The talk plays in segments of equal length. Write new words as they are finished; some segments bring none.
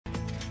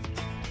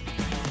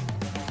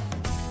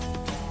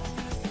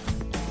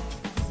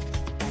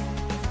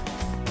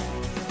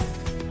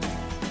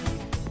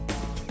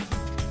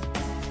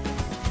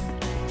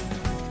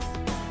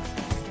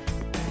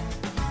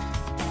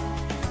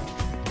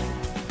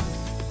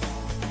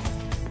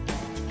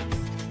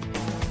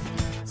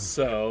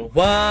So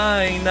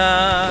why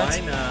not? Why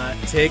not?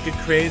 Take a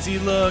crazy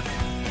look.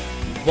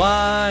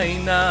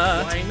 Why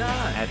not? Why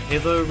not? At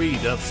Hilary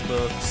Duff's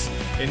books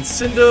and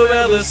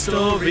Cinderella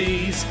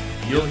stories.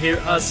 You'll hear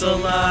us a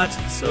lot.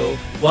 So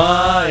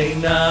why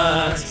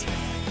not?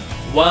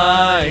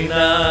 Why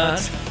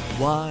not?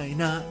 Why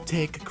not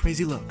take a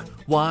crazy look?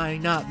 Why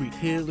not read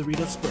Hilary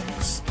Duff's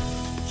books?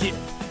 Yeah.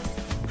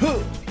 Huh.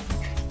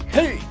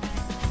 Hey.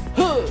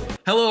 Huh.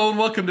 Hello and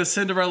welcome to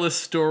Cinderella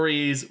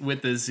Stories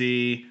with a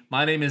Z.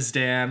 My name is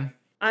Dan.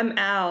 I'm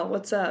Al.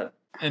 What's up?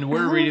 And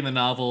we're reading the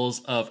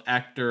novels of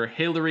actor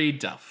Hilary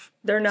Duff.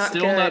 They're not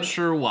Still good. not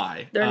sure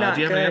why. They're not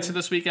Do you have good. an answer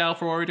this week, Al,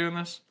 for why we're doing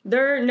this?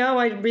 No,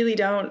 I really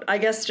don't. I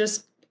guess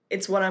just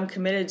it's what I'm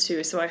committed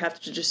to, so I have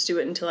to just do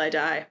it until I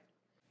die.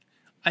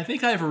 I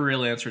think I have a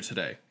real answer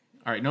today.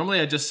 All right, normally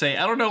I just say,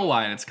 I don't know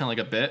why, and it's kind of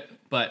like a bit,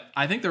 but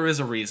I think there is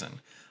a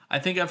reason. I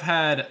think I've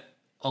had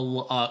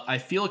I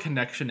feel a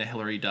connection to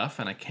Hilary Duff,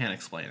 and I can't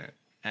explain it.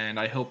 And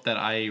I hope that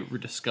I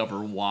rediscover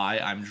why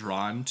I'm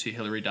drawn to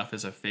Hilary Duff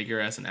as a figure,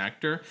 as an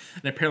actor,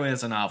 and apparently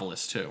as a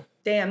novelist, too.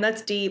 Damn,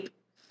 that's deep.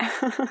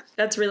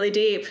 That's really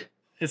deep.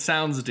 It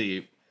sounds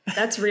deep.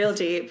 That's real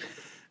deep.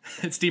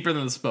 It's deeper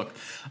than this book.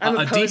 I'm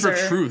a deeper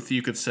poser. truth,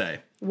 you could say.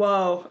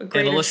 Whoa, a And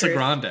greater Alyssa truth.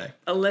 Grande.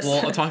 Alyssa.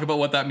 Well, I'll talk about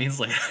what that means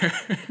later.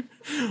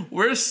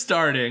 We're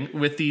starting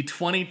with the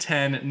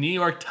 2010 New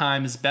York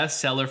Times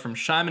bestseller from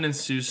Simon &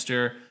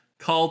 Schuster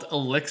called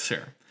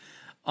Elixir.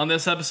 On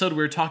this episode,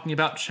 we're talking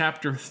about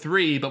Chapter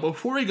 3, but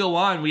before we go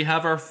on, we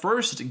have our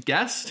first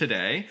guest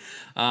today.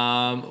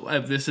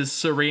 This is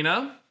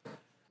Serena.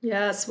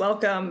 Yes,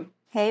 welcome.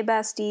 Hey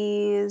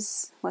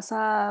besties, what's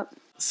up?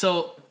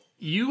 So,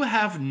 you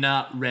have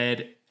not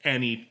read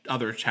any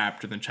other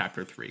chapter than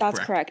Chapter 3, That's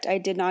correct. I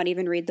did not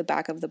even read the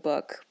back of the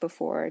book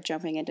before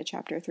jumping into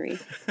Chapter 3.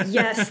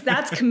 Yes,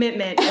 that's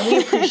commitment, and we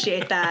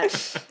appreciate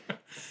that.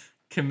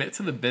 Commit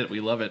to the bit. We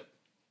love it.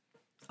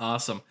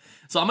 Awesome.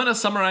 So I'm going to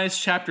summarize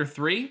Chapter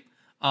 3.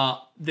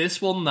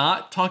 This will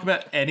not talk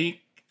about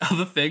any of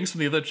the things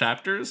from the other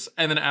chapters.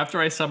 And then after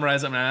I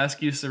summarize, I'm going to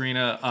ask you,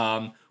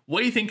 Serena,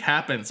 what do you think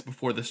happens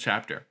before this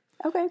chapter?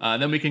 Okay.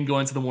 Then we can go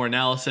into the more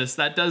analysis.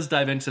 That does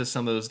dive into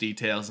some of those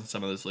details and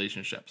some of those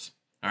relationships.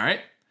 All right?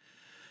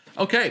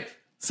 Okay.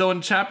 So in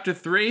Chapter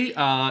 3,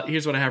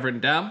 here's what I have written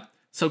down.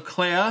 So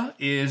Clea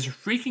is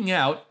freaking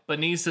out but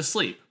needs to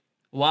sleep.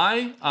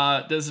 Why?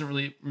 Isn't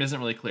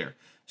really clear.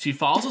 She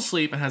falls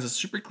asleep and has a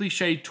super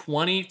cliche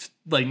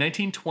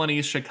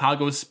 1920s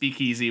Chicago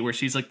speakeasy where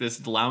she's like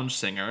this lounge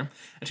singer.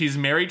 And she's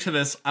married to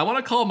this, I want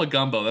to call him a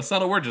gumbo. That's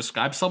not a word to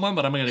describe someone,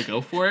 but I'm going to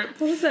go for it.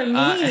 What does that mean?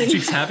 And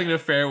she's having an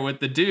affair with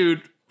the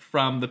dude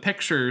from the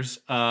pictures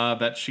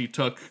that she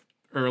took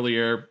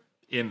earlier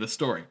in the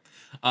story.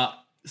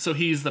 So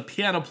he's the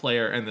piano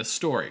player in this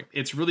story.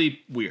 It's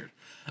really weird.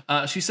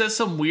 She says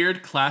some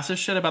weird classist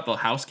shit about the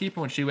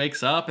housekeeper when she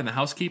wakes up, and the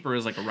housekeeper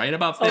is like right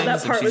about things,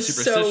 That part and she's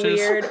was so superstitious.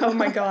 weird. Oh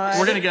my god.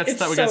 We're gonna get to It's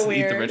that. We so got to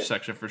eat the weird. rich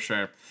section for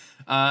sure.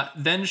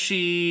 Then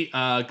she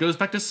goes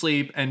back to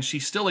sleep, and she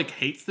still like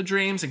hates the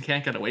dreams and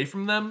can't get away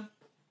from them.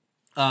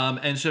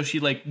 And so she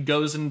like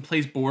goes and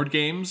plays board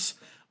games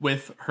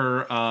with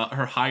her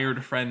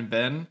hired friend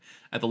Ben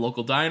at the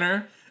local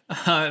diner.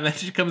 And then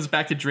she comes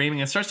back to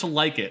dreaming and starts to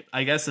like it.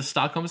 I guess the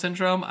Stockholm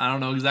Syndrome. I don't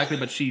know exactly,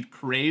 but she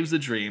craves the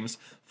dreams,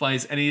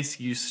 finds any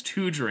excuse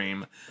to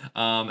dream,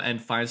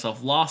 and finds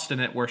herself lost in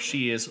it where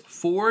she is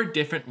 4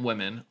 different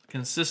women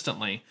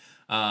consistently.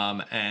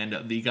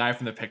 And the guy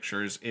from the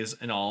pictures is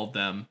in all of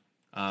them.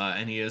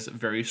 And he has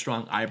very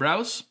strong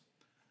eyebrows.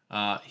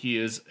 He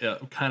is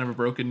kind of a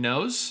broken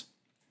nose.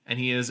 And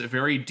he has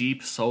very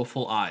deep,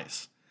 soulful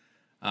eyes.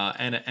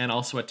 And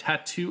also a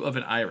tattoo of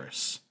an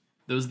iris.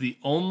 Those are the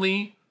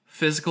only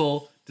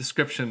physical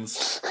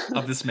descriptions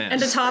of this man.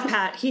 And a top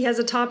hat. He has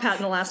a top hat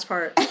in the last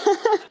part.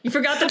 You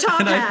forgot the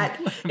top hat.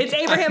 It's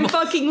Abraham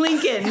fucking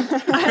Lincoln.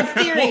 I have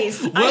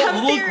theories.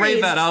 We'll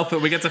grade that out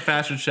when we get to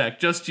fashion check.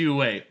 Just you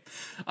wait.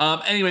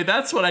 Anyway,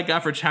 that's what I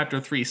got for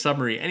Chapter 3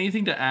 summary.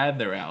 Anything to add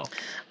there, Al?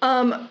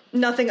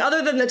 Nothing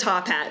other than the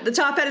top hat. The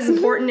top hat is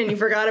important and you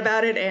forgot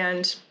about it,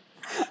 and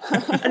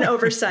an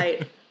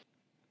oversight.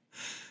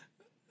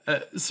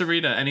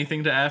 Serena,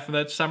 anything to add for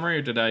that summary,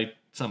 or did I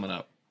sum it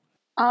up?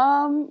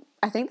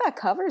 I think that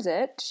covers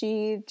it.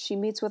 She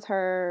meets with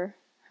her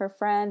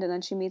friend, and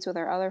then she meets with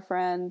her other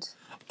friend.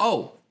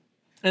 Oh,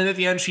 and at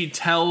the end she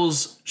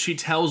tells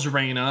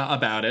Raina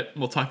about it.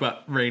 We'll talk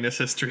about Raina's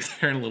history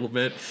there in a little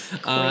bit.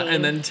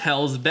 And then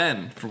tells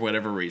Ben for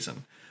whatever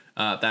reason.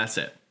 That's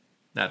it.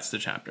 That's the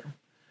chapter.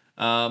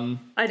 I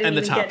didn't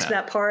even get to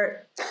that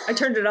part. I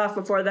turned it off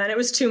before then. It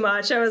was too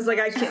much. I was like,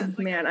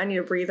 I need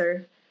a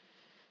breather.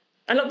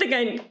 I don't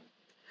think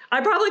I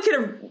probably could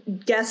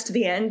have guessed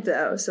the end,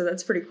 though, so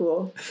that's pretty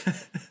cool.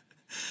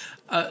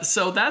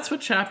 So that's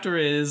what chapter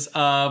is.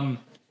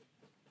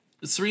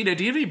 Serena,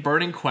 do you have any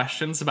burning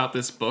questions about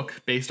this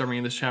book based on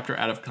reading this chapter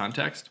out of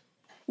context?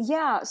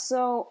 Yeah,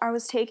 so I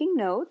was taking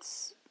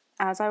notes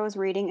as I was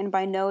reading, and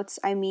by notes,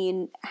 I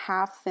mean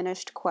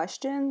half-finished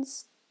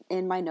questions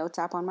in my notes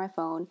app on my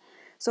phone.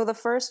 So the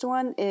first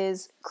one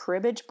is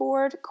cribbage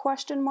board, ?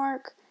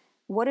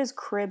 what is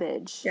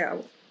cribbage? Yeah.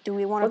 Do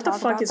we want to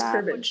talk about that? What the fuck is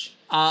cribbage?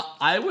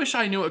 I wish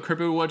I knew what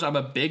cribbage was. I'm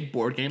a big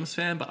board games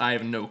fan, but I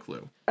have no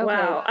clue. Okay.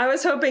 Wow. I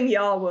was hoping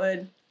y'all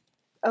would.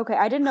 Okay,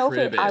 I didn't know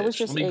if I was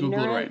just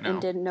ignorant right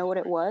and didn't know what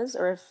it was,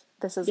 or if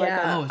this is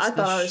I thought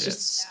I was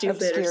just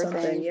stupid or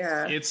something. Thing.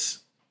 Yeah. It's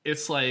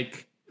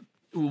like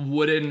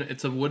wooden.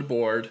 It's a wood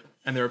board,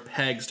 and there are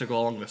pegs to go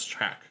along this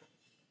track,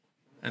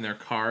 and there are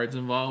cards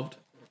involved.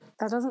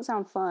 That doesn't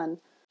sound fun.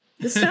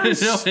 This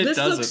sounds. No, this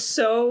looks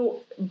so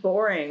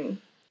boring.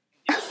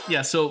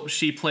 Yeah, so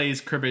she plays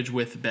cribbage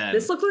with Ben.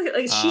 This looks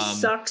like she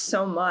sucks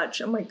so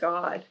much. Oh my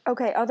god.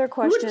 Okay, other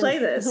question. Who would play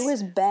this? Who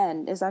is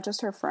Ben? Is that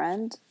just her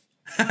friend?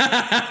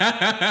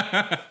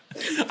 I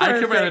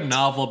could write a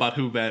novel about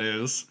who Ben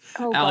is.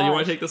 Oh, Al, you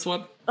want to take this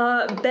one?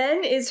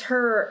 Ben is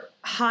her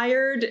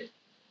hired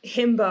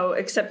himbo,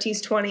 except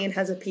he's 20 and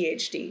has a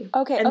PhD.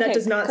 Okay, and that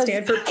does not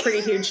stand for pretty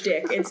huge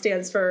dick. It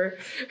stands for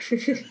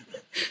it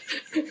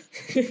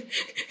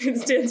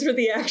stands for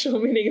the actual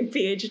meaning of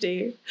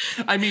PhD.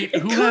 I mean,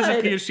 who has a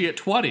PhD at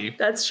 20?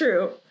 That's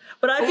true.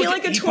 But I feel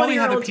like a 20-year-old... He probably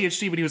had a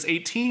PhD when he was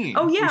 18.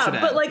 Oh, yeah,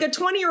 but like a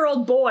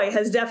 20-year-old boy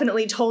has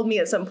definitely told me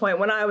at some point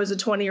when I was a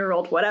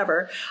 20-year-old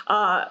whatever,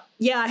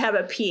 yeah, I have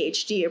a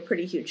PhD, a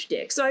pretty huge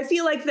dick. So I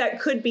feel like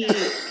that could be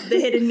the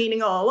hidden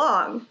meaning all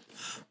along.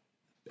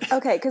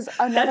 Okay, because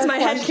that's my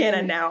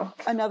headcanon now.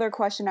 Another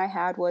question I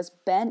had was,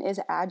 Ben is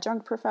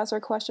adjunct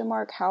professor, ?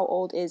 How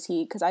old is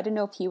he? Because I didn't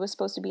know if he was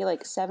supposed to be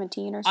like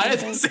 17 or something. I had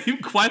the same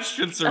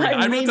question, Serena.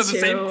 I wrote the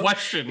same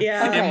question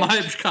in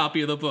my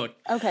copy of the book.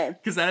 Okay.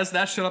 Because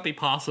that should not be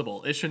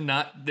possible. It should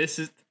not.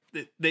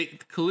 They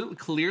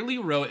clearly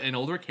wrote an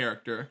older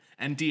character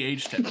and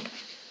de-aged him.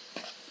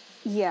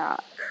 Yeah.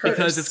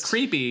 Because it's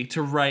creepy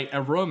to write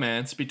a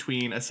romance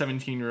between a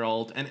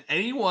 17-year-old and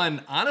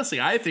anyone,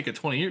 honestly, I think a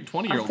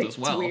 20-year-old as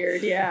well. It's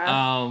weird,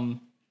 yeah.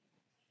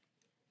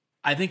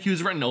 I think he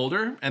was written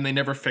older and they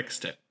never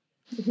fixed it.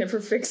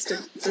 Never fixed it,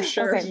 for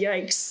sure. Okay.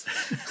 Yikes.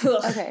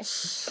 Okay.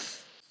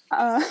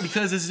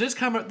 Because this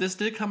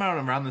did come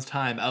out around this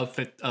time of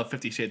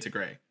 50 Shades of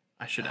Grey,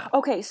 I should add.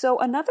 Okay, so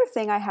another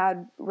thing I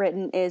had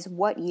written is,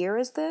 what year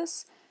is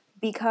this?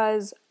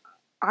 Because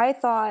I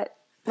thought...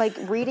 Like,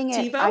 reading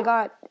it, TiVo? I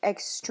got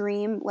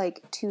extreme,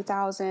 like,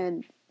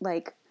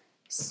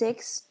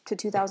 2006 to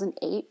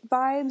 2008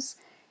 vibes.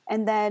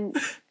 And then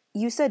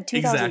you said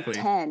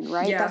 2010,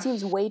 right? Yeah. That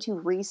seems way too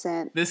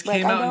recent. This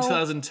came out in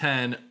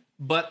 2010,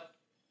 but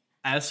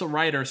as a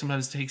writer,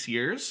 sometimes it takes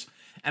years.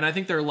 And I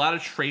think there are a lot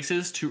of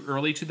traces to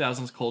early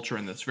 2000s culture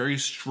in this. Very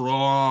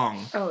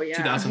strong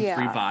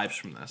 2003 vibes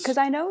from this. Because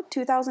I know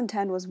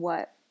 2010 was,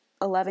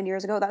 11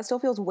 years ago? That still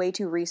feels way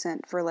too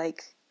recent for,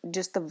 like...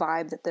 just the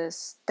vibe that the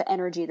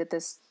energy that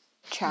this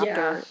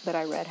chapter that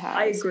I read has.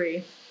 I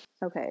agree.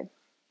 Okay.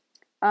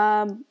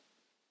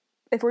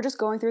 If we're just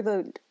going through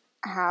the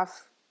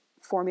half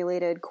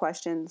formulated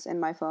questions in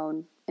my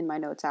phone, in my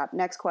notes app,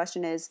 next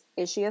question is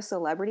she a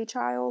celebrity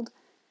child?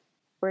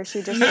 Or is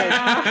she just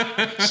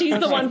like... She's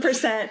the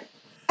 1%.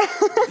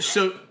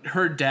 So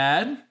her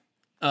dad,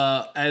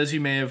 as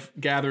you may have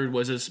gathered,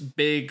 was this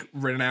big,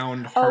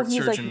 renowned heart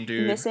surgeon like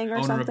dude. Missing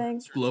or something?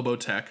 Of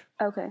Lobotech.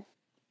 Okay.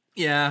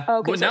 Yeah.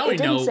 Okay, but so now we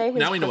know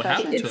what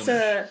happened to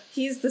him.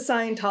 He's the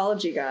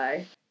Scientology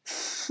guy.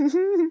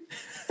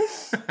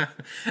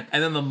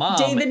 And then the mom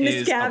David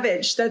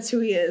Miscavige. That's who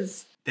he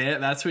is.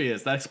 That's who he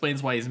is. That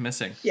explains why he's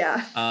missing.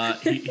 Yeah.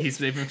 He's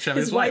David Miscavige's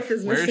His wife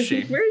is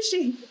missing. Where is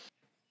she?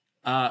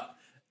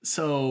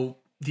 So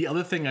the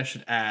other thing I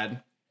should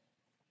add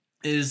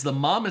is the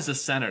mom is a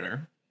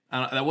senator.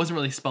 That wasn't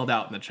really spelled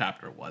out in the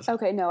chapter, was it?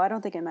 Okay, no, I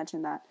don't think I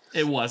mentioned that.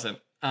 It wasn't.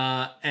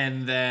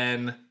 And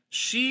then...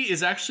 she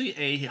is actually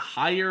a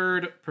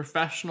hired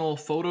professional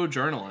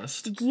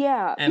photojournalist.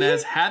 Yeah. And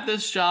has had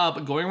this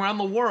job going around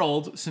the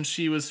world since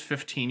she was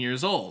 15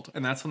 years old.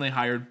 And that's when they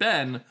hired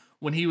Ben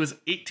when he was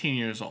 18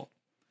 years old.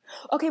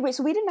 Okay, wait,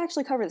 so we didn't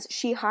actually cover this.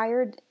 She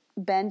hired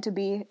Ben to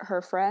be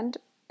her friend?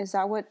 Is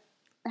that what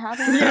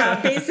happened? Yeah,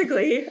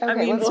 basically. Okay, I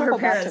mean, well, her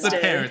parents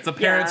did. The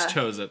parents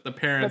chose it. The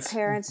parents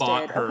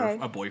bought did. her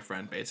a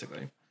boyfriend,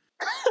 basically.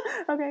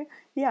 Okay,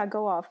 yeah,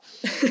 go off.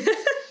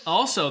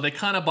 Also, they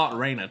kind of bought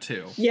Raina,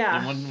 too.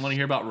 Yeah. Want to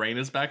hear about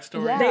Raina's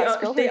backstory? Yeah,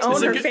 they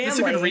own her family. This is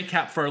a good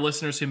recap for our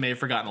listeners who may have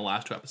forgotten the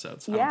last two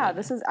episodes. Yeah,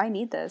 I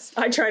need this.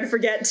 I try to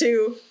forget,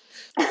 too.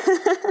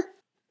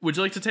 Would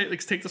you like to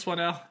take this one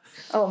out?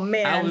 Oh,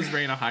 man. How was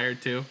Raina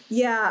hired, too?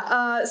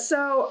 Yeah,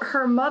 so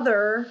her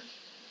mother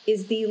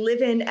is the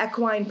live-in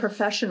equine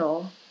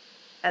professional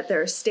at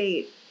their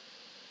estate.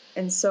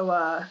 And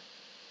so,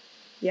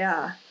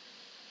 yeah.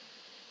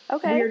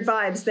 Okay. Weird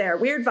vibes there.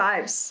 Weird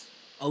vibes.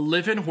 A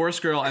live-in horse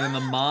girl, and then the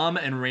mom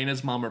and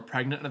Raina's mom are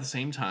pregnant at the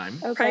same time.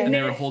 Okay. And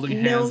they were holding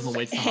hands on the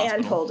way to the hospital.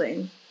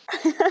 Hand-holding.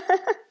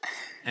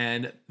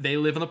 And they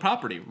live on the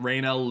property.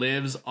 Raina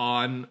lives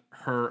on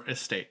her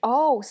estate.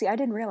 Oh, see, I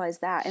didn't realize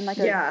that. And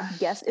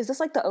guess, is this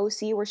like the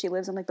OC where she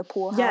lives in like the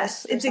pool house?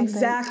 Yes, it's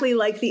exactly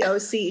like the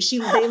OC.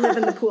 They live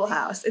in the pool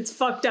house. It's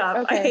fucked up.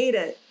 Okay. I hate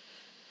it.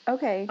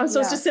 Okay. I'm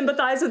supposed to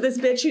sympathize with this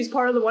bitch who's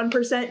part of the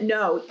 1%?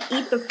 No,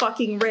 eat the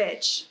fucking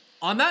rich.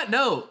 On that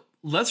note,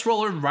 let's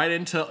roll right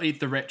into Eat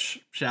the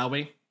Rich, shall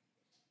we?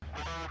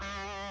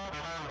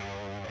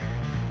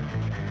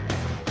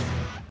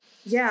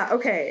 Yeah,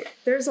 okay.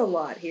 There's a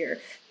lot here.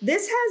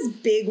 This has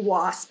big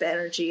wasp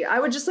energy. I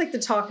would just like to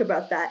talk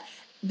about that.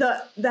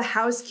 The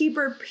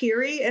housekeeper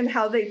Piri and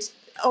how they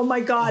oh my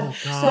god,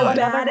 the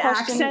bad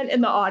accent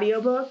in the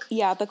audiobook.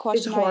 Yeah, the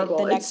question is horrible.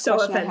 The next it's so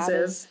question offensive. I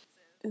have is,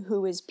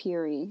 who is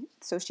Piri?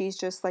 So she's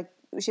just like,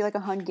 is she like a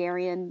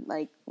Hungarian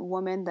like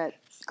woman that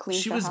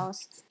cleans the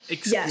house?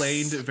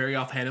 Explained very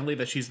offhandedly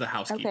that she's the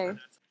housekeeper. Okay.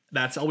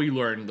 That's all we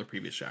learned in the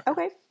previous chapter.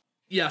 Okay.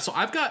 Yeah, so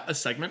I've got a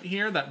segment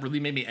here that really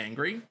made me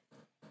angry.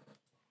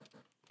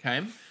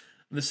 Okay.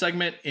 The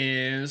segment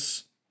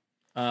is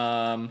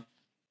oh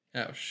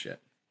shit.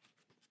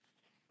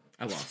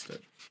 I lost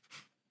it.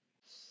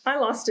 I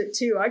lost it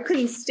too. I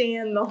couldn't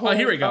stand the whole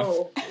here we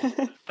go.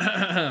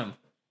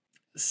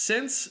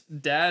 Since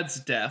Dad's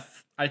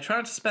death, I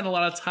tried to spend a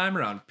lot of time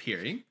around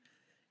Piri.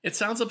 It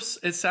sounds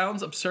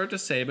absurd to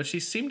say, but she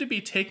seemed to be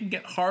taking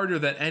it harder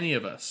than any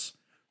of us.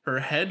 Her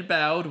head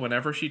bowed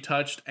whenever she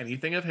touched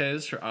anything of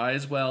his, her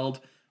eyes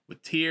welled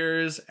with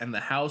tears, and the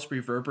house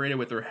reverberated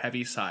with her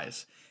heavy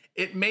sighs.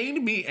 It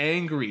made me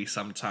angry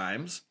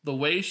sometimes, the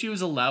way she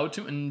was allowed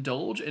to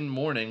indulge in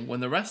mourning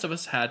when the rest of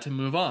us had to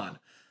move on.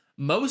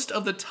 Most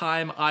of the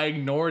time I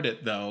ignored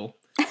it, though.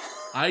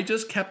 I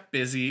just kept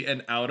busy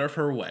and out of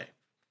her way.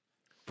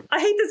 I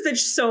hate this bitch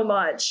so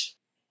much.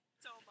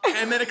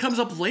 And then it comes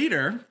up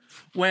later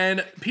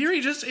when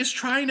Piri just is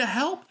trying to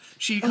help.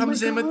 She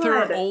comes in with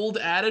her old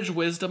adage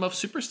wisdom of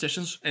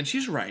superstitions, and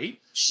she's right.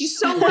 She's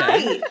so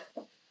right.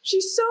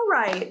 She's so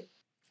right.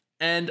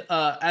 And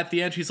at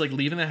the end, she's like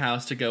leaving the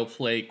house to go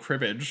play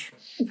cribbage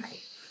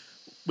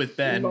with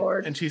Ben.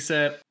 Lord. And she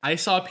said, I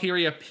saw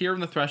Piri appear on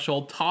the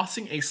threshold,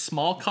 tossing a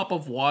small cup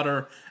of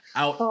water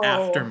out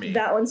after me.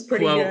 That one's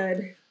pretty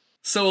good.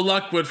 So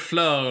luck would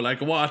flow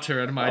like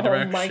water in my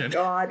direction. Oh my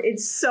god,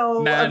 it's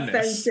so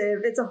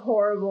offensive. It's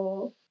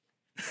horrible.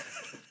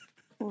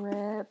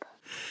 Rip.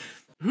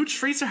 Who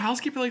treats their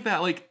housekeeper like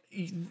that? Like,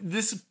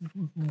 this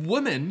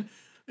woman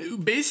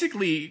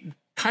basically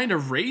kind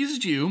of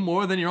raised you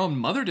more than your own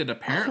mother did,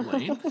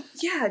 apparently.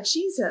 Yeah,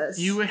 Jesus.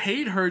 You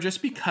hate her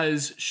just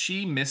because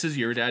she misses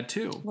your dad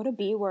too. What a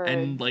B word.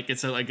 And like,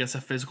 it's I guess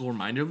a physical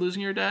reminder of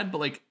losing your dad, but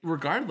like,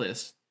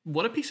 regardless,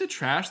 what a piece of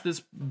trash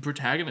this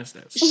protagonist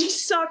is. She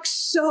sucks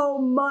so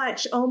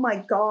much. Oh my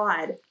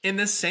god. In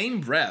the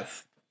same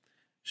breath,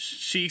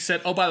 she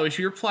said, oh, by the way,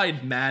 she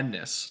replied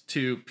madness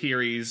to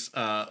Piri's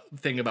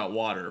thing about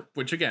water,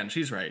 which again,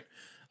 she's right.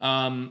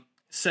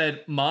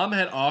 Said, Mom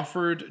had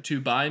offered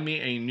to buy me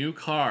a new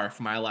car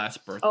for my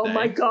last birthday. Oh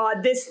my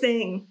god, this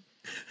thing.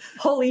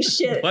 Holy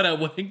shit. But I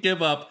wouldn't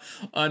give up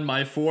on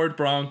my Ford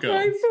Bronco.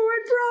 My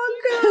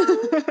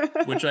Ford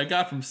Bronco. Which I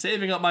got from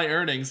saving up my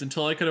earnings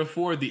until I could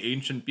afford the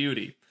ancient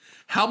beauty.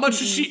 How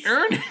much is she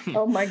earning?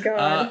 Oh my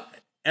god.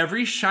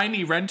 Every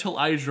shiny rental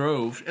I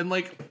drove, and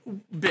like,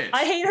 bitch.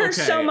 I hate her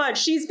so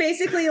much. She's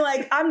basically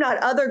like, I'm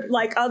not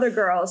like other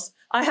girls.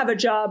 I have a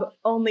job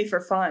only for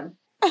fun.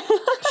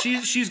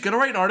 She's gonna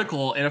write an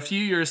article in a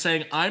few years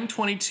saying, I'm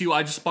 22,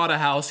 I just bought a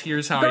house,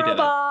 here's how I did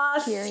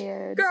boss. it.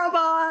 Period. Girl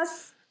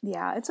boss.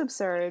 Yeah, it's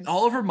absurd.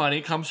 All of her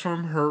money comes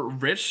from her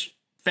rich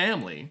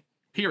family,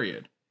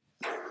 period.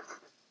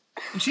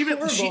 And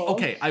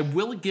okay, I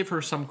will give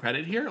her some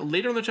credit here.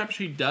 Later in the chapter,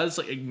 she does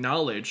like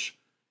acknowledge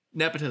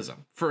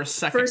nepotism for a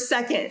second.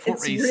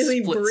 It's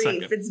really brief.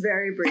 Second. It's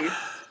very brief.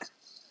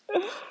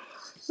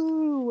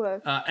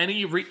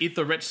 Any Eat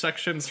the Rich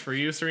sections for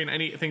you, Serena?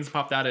 Any things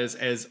popped out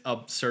as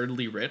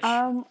absurdly rich?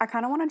 I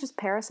kind of want to just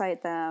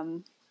parasite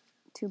them,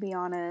 to be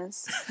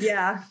honest.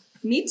 Yeah,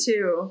 me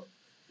too.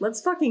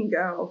 Let's fucking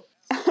go.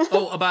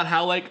 About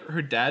how like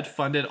her dad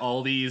funded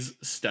all these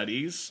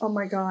studies. Oh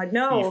my god,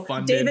 no!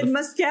 David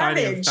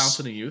Miscavige,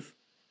 Fountain of Youth.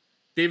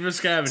 David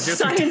Miscavige.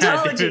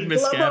 Scientology. David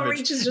Miscavige. Global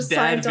Reach is just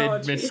David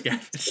Scientology.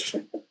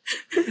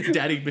 Miscavige.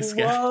 Daddy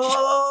Miscavige.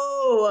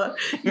 Whoa!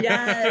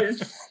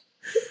 Yes.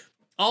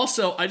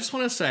 Also, I just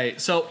want to say,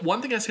 so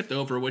one thing I skipped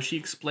over was she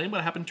explained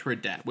what happened to her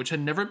dad, which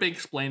had never been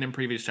explained in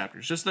previous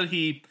chapters. Just that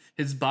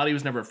his body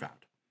was never found.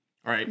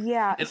 All right.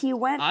 Yeah, and he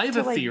went. I have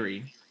a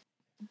theory.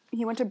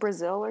 He went to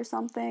Brazil or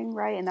something,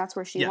 right? And that's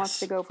where she wants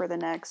to go for the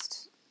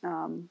next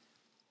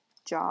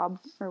job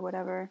or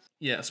whatever.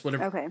 Yes,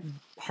 whatever. Okay.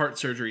 Heart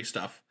surgery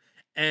stuff.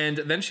 And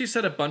then she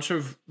said a bunch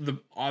of the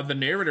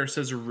narrator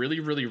says really,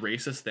 really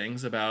racist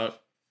things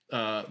about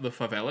the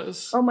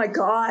favelas. Oh my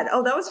god.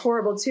 Oh, that was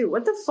horrible too.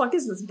 What the fuck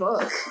is this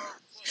book?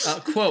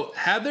 Quote,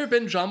 had there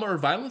been drama or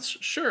violence?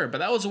 Sure, but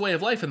that was a way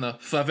of life in the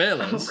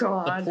favelas,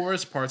 the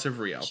poorest parts of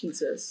Rio.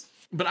 Jesus.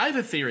 But I have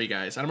a theory,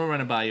 guys. I'm going to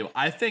run it by you.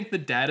 I think the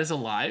dad is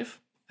alive.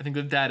 I think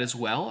the dad is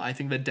well. I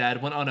think the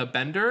dad went on a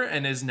bender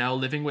and is now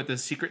living with a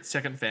secret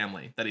second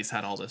family that he's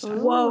had all this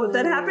time. Whoa,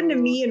 that happened to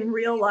me in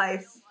real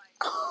life.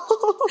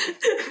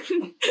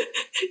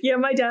 Yeah,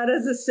 my dad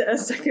has a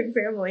second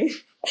family.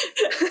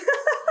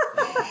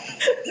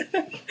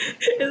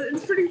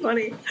 It's pretty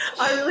funny.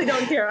 I really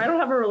don't care. I don't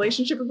have a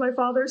relationship with my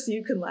father, so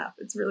you can laugh.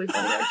 It's really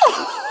funny,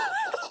 actually.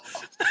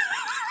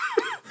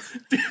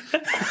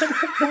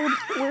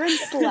 We're in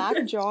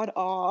slack-jawed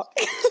awe.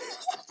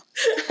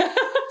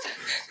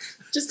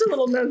 Just a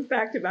little known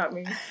fact about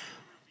me.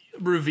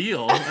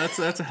 Reveal.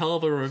 That's a hell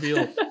of a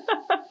reveal.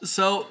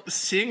 So,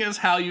 seeing as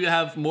how you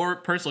have more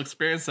personal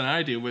experience than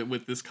I do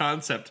with this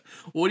concept,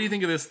 what do you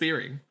think of this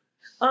theory?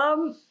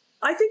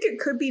 I think it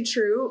could be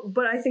true,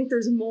 but I think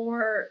there's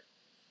more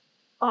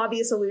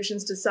obvious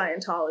allusions to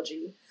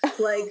Scientology.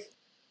 Like,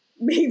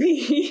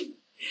 maybe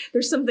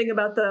there's something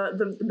about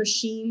the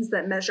machines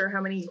that measure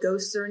how many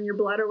ghosts are in your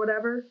blood or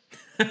whatever.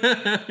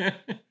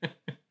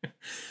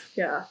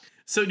 Yeah.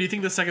 So do you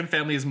think the second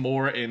family is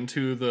more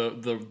into the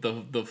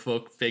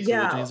fake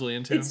religion he's really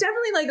into? It's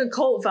definitely like a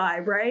cult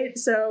vibe, right?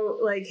 So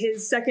like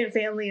his second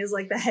family is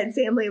like the head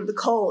family of the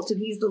cult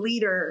and he's the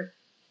leader.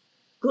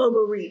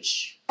 Global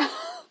Reach.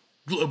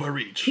 Global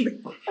Reach.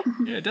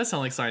 Yeah, it does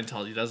sound like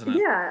Scientology, doesn't it?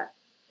 Yeah.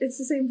 It's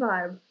the same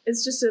vibe.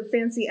 It's just a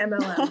fancy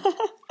MLM.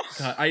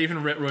 God, I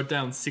even wrote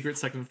down Secret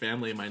Second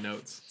Family in my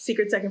notes.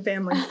 Secret Second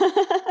Family.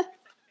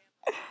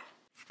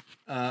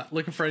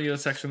 Looking for any other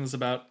sections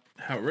about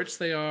how rich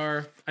they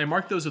are. I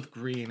marked those with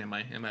green in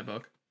my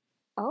book.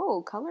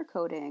 Oh, color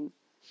coding.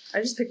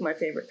 I just pick my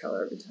favorite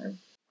color every time.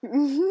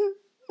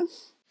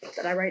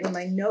 That I write in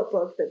my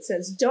notebook that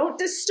says, "Don't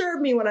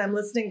disturb me when I'm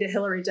listening to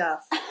Hilary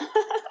Duff."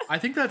 I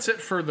think that's it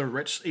for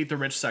the Eat the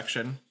Rich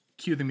section.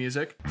 Cue the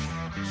music.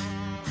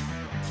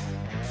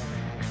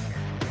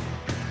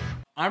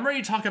 I'm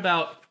ready to talk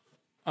about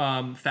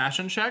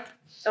fashion check.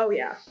 Oh,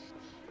 yeah.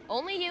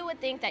 Only you would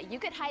think that you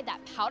could hide that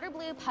powder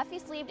blue,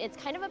 puffy-sleeved, it's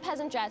kind of a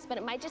peasant dress, but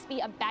it might just be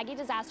a baggy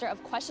disaster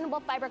of questionable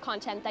fiber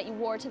content that you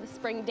wore to the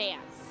spring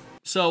dance.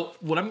 So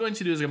what I'm going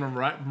to do is I'm going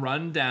to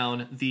run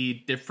down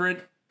the different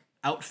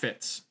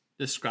outfits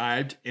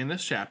described in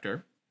this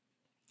chapter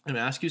and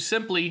ask you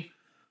simply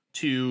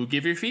to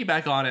give your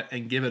feedback on it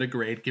and give it a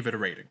grade, give it a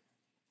rating.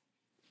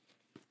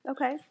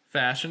 Okay.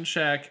 Fashion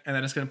check, and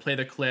then it's going to play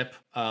the clip.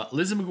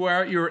 Lizzie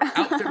McGuire, you're an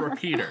outfit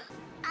repeater.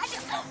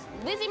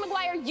 Lizzie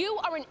McGuire, you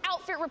are an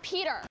outfit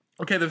repeater.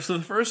 Okay, so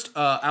the first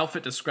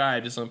outfit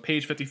described is on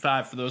page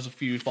 55 for those of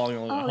you following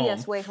along at home. Oh,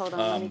 yes, wait, hold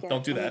on.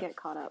 Don't do that. Let me get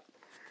caught up.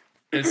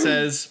 It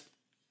says,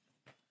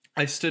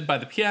 I stood by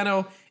the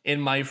piano in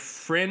my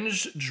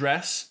fringe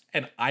dress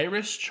and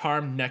iris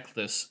charm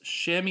necklace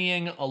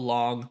shimmying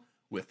along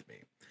with me.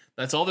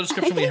 That's all the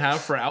description we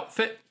have for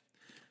outfit.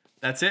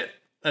 That's it.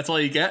 That's all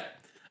you get.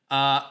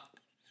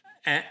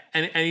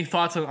 Any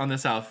thoughts on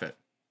this outfit?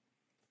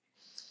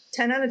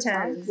 10 out of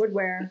 10 would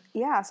wear.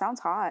 Yeah, sounds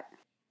hot.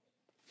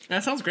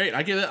 That sounds great.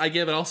 I give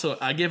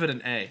it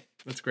an A.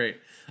 That's great.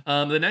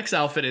 The next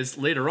outfit is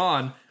later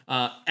on.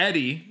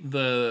 Eddie,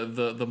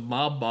 the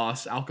mob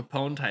boss, Al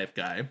Capone type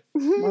guy.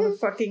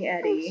 Motherfucking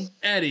Eddie.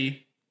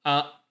 Eddie,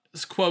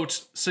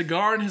 quote,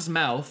 cigar in his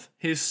mouth,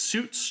 his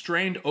suit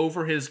strained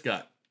over his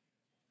gut.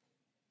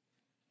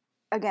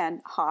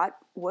 Again, hot,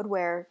 would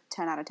wear,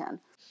 10 out of 10.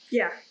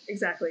 Yeah,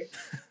 exactly.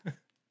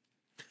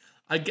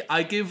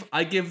 I give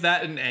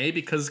that an A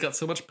because it's got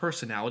so much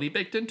personality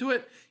baked into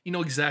it. You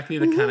know exactly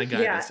the kind of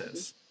guy this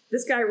is.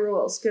 This guy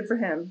rules. Good for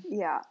him.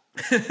 Yeah.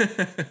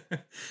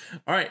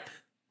 All right.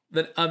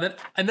 Then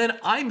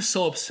I'm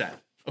so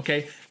upset.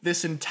 Okay,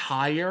 this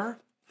entire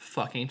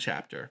fucking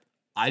chapter,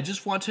 I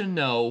just want to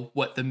know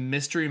what the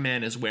mystery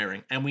man is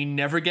wearing, and we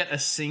never get a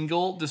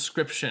single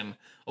description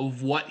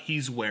of what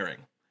he's wearing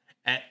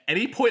at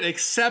any point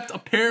except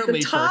apparently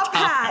the top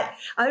hat.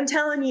 I'm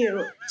telling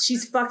you,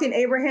 she's fucking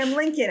Abraham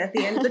Lincoln at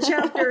the end of the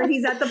chapter, and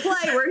he's at the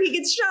play where he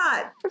gets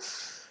shot.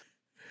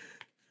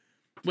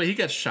 Wait, he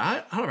got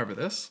shot? I don't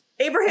remember this.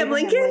 Abraham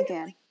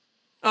Lincoln?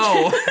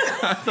 Oh.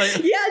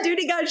 Yeah, dude,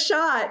 he got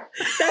shot.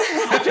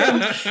 That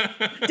happened.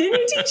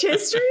 Didn't you teach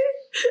history?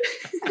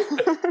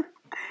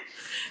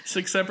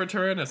 Sic Semper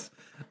Tyrannis.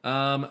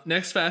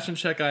 Next fashion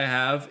check I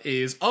have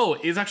is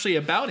actually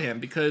about him,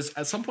 because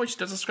at some point she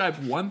does describe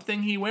one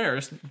thing he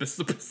wears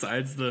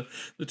besides the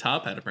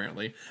top hat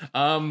apparently.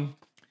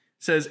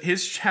 Says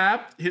his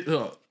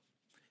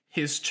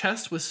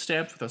chest was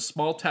stamped with a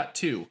small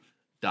tattoo. ...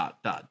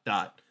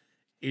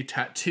 A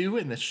tattoo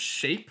in the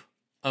shape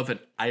of an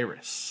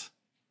iris.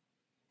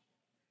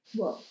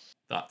 Whoa.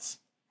 Thoughts?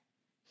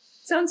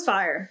 Sounds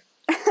fire.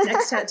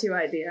 Next tattoo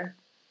idea.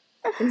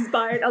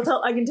 Inspired.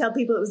 I can tell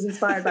people it was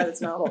inspired by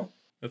this novel.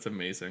 That's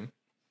amazing.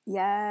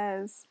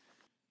 Yes.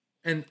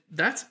 And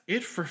that's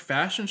it for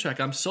fashion check.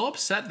 I'm so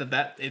upset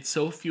that it's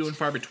so few and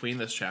far between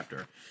this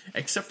chapter,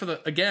 except for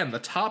the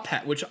top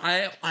hat, which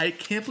I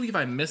can't believe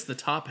I missed the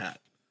top hat.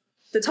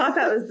 The top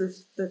hat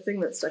was the thing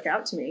that stuck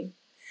out to me.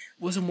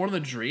 Was it one of the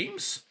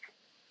dreams?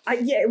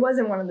 Yeah, it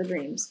wasn't one of the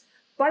dreams.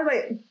 By the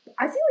way,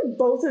 I feel like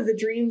both of the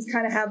dreams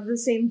kind of have the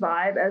same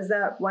vibe as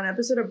that one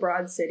episode of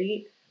Broad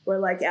City where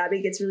like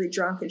Abby gets really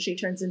drunk and she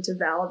turns into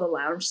Val the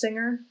lounge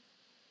singer.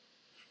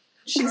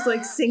 She's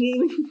like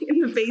singing in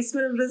the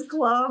basement of this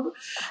club.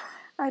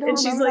 And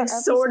she's like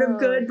sort of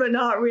good, but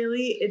not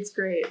really. It's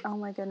great. Oh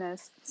my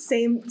goodness.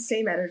 Same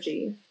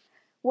energy.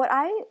 What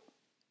I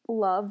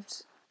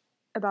loved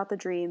about the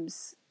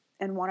dreams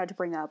and wanted to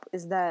bring up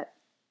is that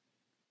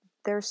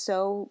they're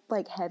so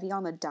like heavy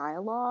on the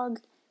dialogue,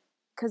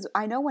 because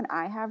I know when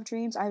I have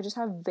dreams, I just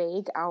have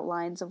vague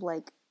outlines of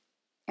like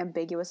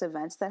ambiguous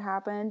events that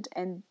happened,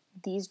 and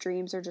these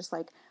dreams are just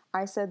like,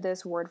 I said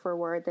this word for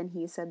word, then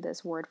he said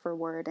this word for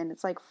word, and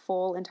it's like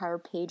full entire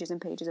pages and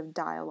pages of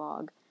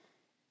dialogue,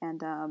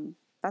 and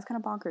that's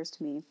kind of bonkers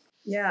to me.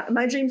 Yeah,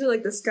 my dreams are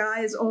like the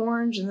sky is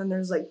orange, and then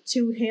there's like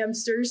 2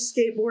 hamsters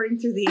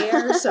skateboarding through the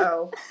air,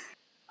 so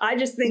I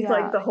just think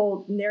like the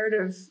whole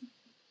narrative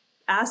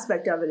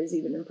aspect of it is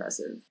even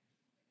impressive.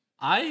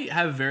 I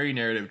have very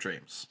narrative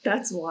dreams.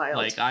 That's wild.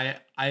 Like, I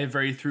have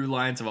very through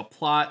lines of a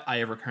plot. I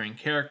have recurring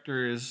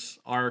characters,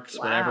 arcs,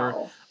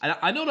 whatever.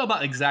 I don't know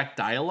about exact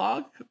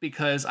dialogue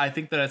because I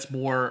think that it's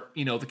more,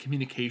 you know, the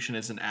communication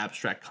is an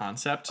abstract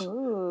concept.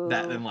 Ooh.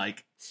 That then,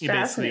 like, you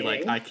basically,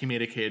 like, I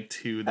communicated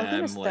to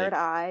them, like, third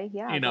eye.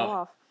 Yeah, you know, go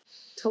off.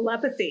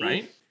 Telepathy.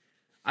 Right?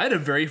 I had a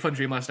very fun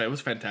dream last night. It was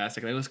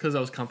fantastic. And it was because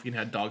I was comfy and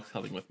had dogs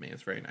cuddling with me.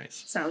 It's very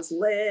nice. Sounds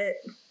lit.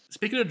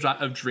 Speaking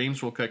of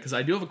dreams real quick, because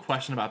I do have a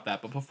question about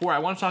that. But before, I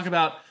want to talk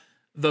about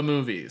the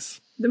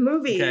movies. The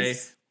movies. Okay.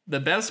 The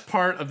best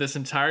part of this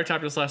entire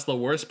chapter / the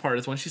worst part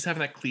is when she's having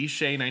that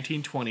cliche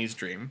 1920s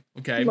dream.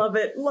 Okay. Love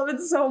it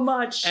so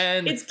much.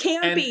 And it's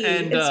campy.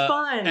 And it's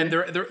fun. And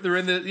they're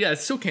in the,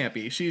 it's so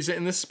campy. She's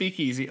in the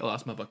speakeasy. I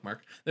lost my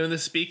bookmark. They're in the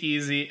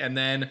speakeasy and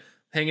then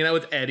hanging out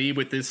with Eddie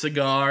with his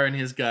cigar and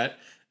his gut.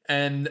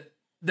 And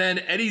then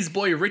Eddie's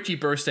boy Richie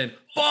burst in.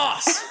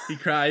 Boss! He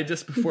cried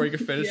just before he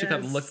could finish. He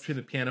kind of looked between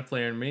the piano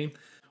player and me.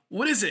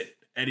 What is it?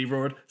 Eddie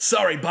roared.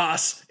 Sorry,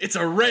 boss. It's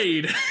a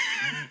raid.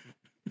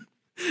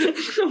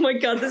 Oh my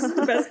god, this is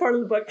the best part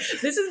of the book.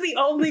 This is the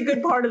only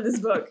good part of this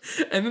book.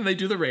 And then they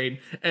do the raid,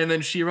 and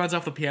then she runs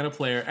off the piano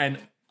player. And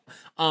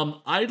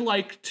I'd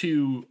like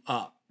to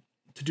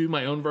do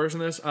my own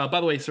version of this. By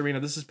the way, Serena,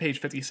 this is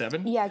page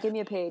 57. Yeah, give me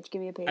a page.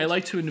 I'd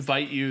like to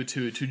invite you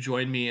to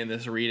join me in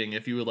this reading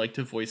if you would like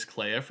to voice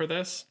Clea for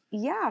this.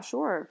 Yeah,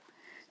 sure.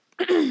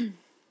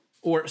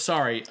 Or,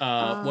 sorry,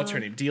 what's her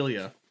name?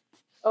 Delia.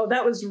 Oh,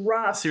 that was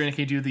rough. Serena,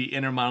 can you do the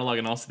inner monologue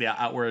and also the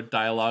outward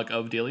dialogue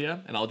of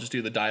Delia? And I'll just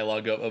do the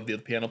dialogue of the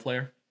piano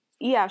player.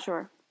 Yeah,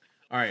 sure.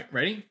 All right,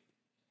 ready?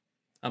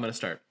 I'm going to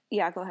start.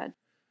 Yeah, go ahead.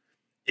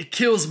 It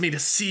kills me to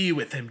see you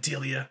with him,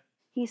 Delia.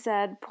 He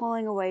said,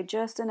 pulling away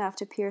just enough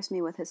to pierce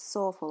me with his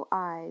soulful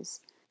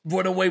eyes.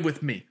 Run away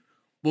with me.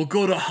 We'll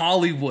go to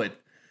Hollywood.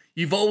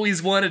 You've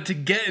always wanted to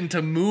get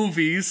into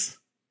movies.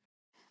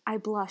 I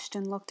blushed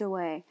and looked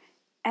away.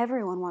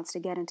 Everyone wants to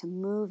get into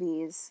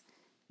movies.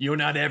 You're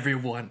not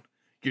everyone.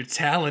 You're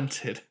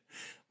talented.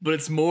 But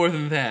it's more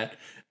than that.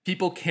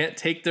 People can't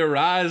take their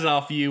eyes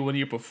off you when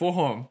you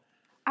perform.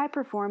 I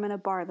perform in a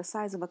bar the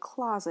size of a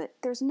closet.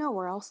 There's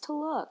nowhere else to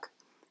look.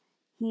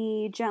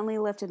 He gently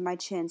lifted my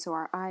chin so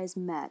our eyes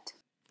met.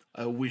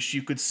 I wish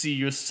you could see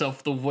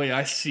yourself the way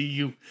I see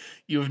you.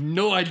 You have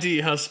no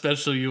idea how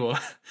special you are.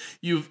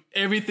 You have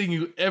everything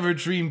you ever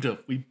dreamed of.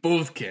 We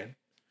both can.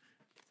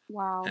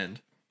 Wow.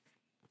 End.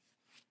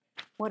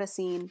 What a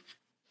scene.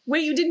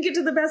 Wait, you didn't get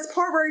to the best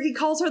part where he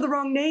calls her the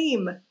wrong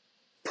name.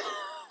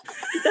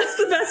 That's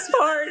the best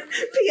part.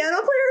 Piano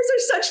players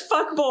are such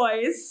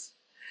fuckboys.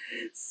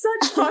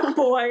 Such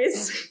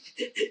fuckboys.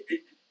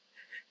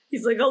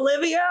 He's like,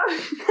 Olivia?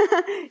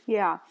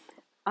 Yeah.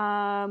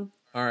 All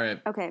right.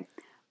 Okay.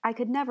 I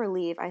could never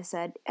leave, I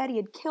said.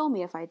 Eddie'd kill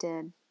me if I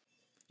did.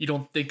 You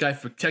don't think I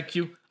protect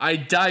you? I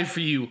die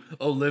for you,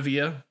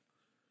 Olivia.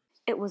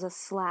 It was a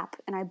slap,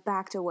 and I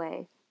backed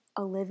away.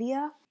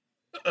 Olivia?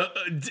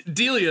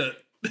 Delia.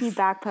 He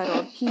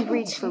backpedaled. He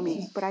reached for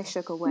me, but I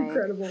shook away.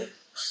 Incredible.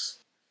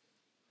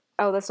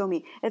 Oh, that's so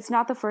me. It's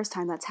not the first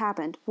time that's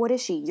happened. What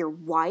is she, your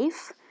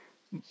wife?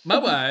 My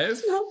wife.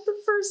 It's not the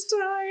first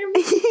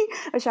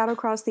time. A shadow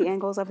crossed the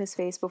angles of his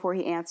face before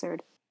he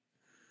answered.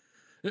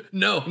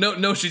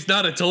 No, she's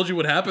not. I told you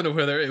what happened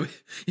with her.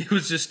 It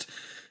was just...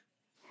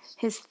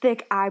 His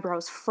thick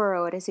eyebrows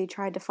furrowed as he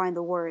tried to find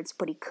the words,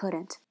 but he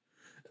couldn't.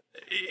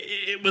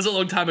 It was a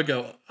long time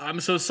ago. I'm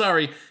so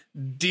sorry.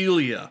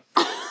 Delia.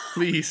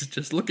 Please,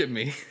 just look at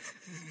me.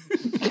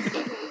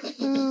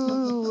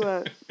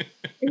 Ooh.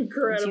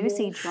 Incredible.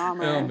 Juicy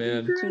drama. Oh,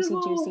 man.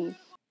 Juicy.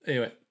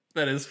 Anyway,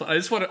 that is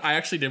fun. I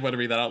actually did want to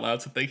read that out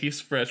loud, so thank you,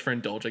 Fresh, for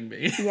indulging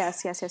me.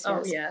 Yes.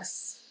 Oh,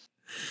 yes.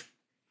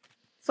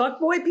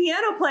 Fuckboy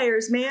piano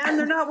players, man.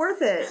 They're not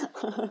worth it.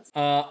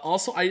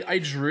 Also, I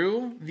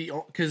drew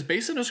because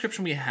based on the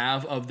description we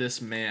have of this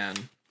man,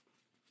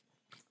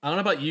 I don't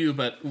know about you,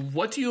 but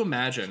what do you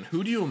imagine?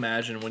 Who do you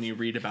imagine when you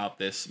read about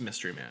this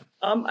mystery man?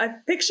 I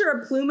picture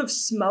a plume of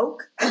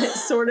smoke, and it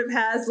sort of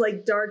has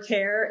like dark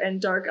hair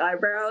and dark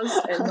eyebrows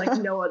and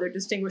like no other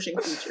distinguishing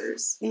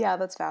features. Yeah,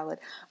 that's valid.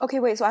 Okay,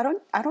 wait. So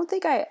I don't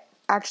think I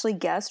actually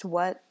guessed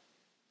what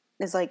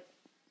is like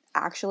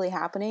actually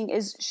happening.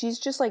 Is she's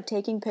just like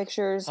taking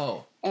pictures?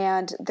 Oh.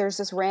 And there's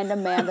this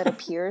random man that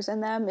appears in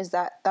them.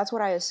 That's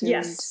what I assumed?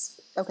 Yes.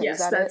 Okay.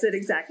 Yes, that's it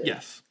exactly.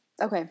 Yes.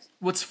 Okay.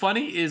 What's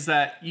funny is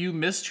that you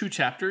missed 2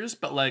 chapters,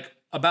 but like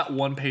about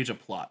 1 page of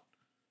plot.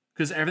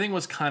 Because everything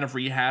was kind of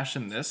rehashed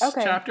in this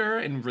chapter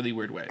in really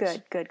weird ways.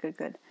 Good.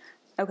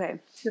 Okay.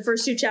 The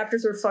first 2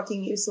 chapters were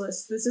fucking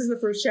useless. This is the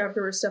first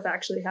chapter where stuff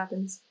actually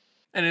happens.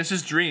 And it's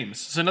just dreams.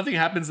 So nothing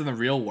happens in the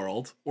real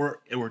world, or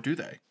do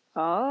they?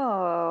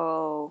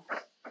 Oh.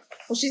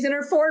 Well, she's in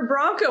her Ford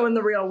Bronco in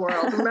the real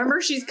world.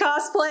 Remember, she's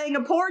cosplaying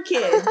a poor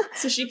kid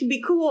so she can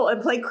be cool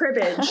and play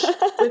cribbage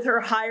with her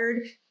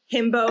hired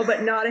himbo,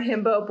 but not a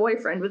himbo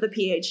boyfriend with a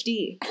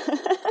PhD.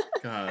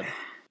 God.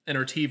 And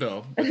her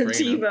TiVo. And her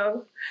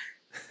TiVo.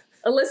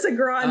 Alyssa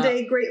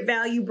Grande, great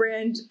value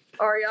brand,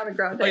 Ariana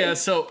Grande. Oh, yeah,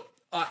 so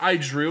I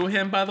drew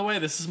him, by the way.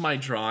 This is my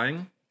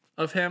drawing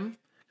of him.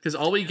 Because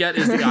all we get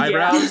is the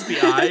eyebrows, the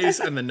eyes,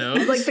 and the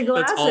nose. Like the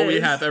glasses. That's all we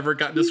have ever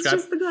gotten described.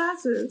 It's just the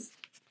glasses.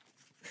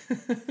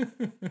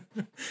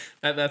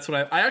 That's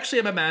what I actually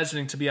am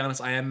imagining, to be honest.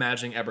 I am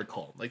imagining Edward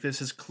Cullen. Like,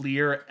 this is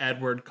clear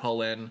Edward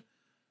Cullen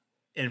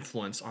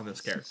influence on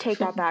this character. Take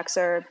that back,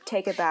 sir.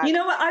 Take it back. You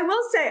know what I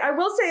will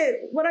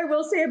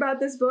say about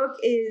this book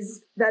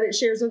is that it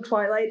shares with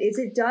Twilight is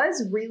it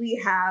does really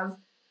have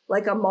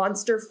like a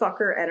monster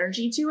fucker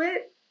energy to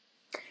it.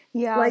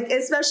 Yeah. Like,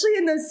 especially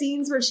in those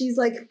scenes where she's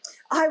like,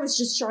 I was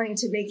just trying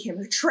to make him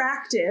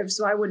attractive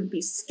so I wouldn't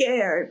be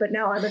scared, but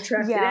now I'm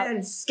attracted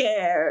and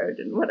scared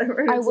and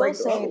whatever. And I will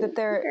say that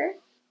they're,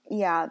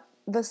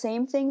 the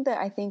same thing that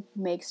I think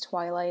makes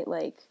Twilight,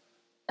 like,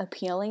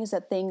 appealing is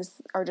that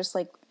things are just,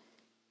 like,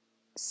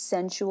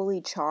 sensually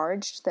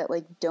charged that,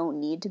 like, don't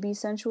need to be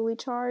sensually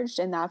charged.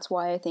 And that's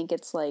why I think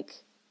it's,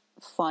 like,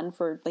 fun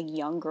for like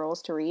young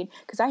girls to read,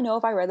 because I know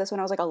if I read this when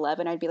I was like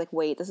 11 I'd be like,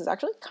 wait, this is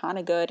actually kind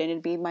of good, and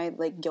it'd be my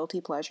like guilty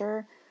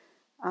pleasure.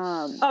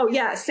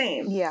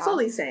 Same,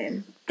 fully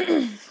same.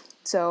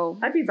 So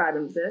I'd be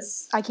vibing with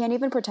this. I can't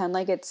even pretend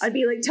like it's I'd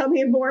be like, tell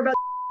me more about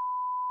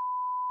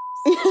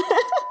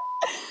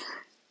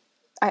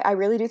I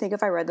really do think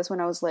if I read this when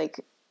I was like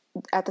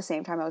at the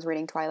same time I was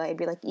reading Twilight, I'd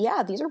be like,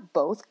 yeah, these are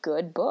both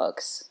good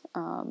books.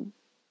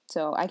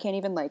 So I can't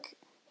even like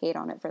hate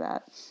on it for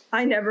that.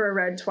 I never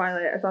read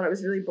Twilight. I thought it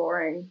was really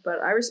boring,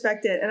 but I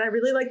respect it, and I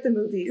really like the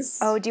movies.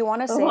 Oh, do you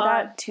want to say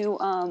that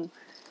to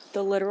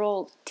the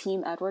literal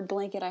Team Edward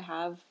blanket I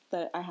have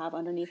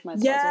underneath my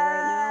puzzle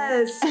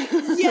right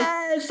now?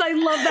 Yes, I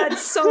love that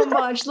so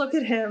much. Look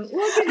at him.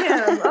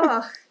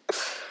 Ugh.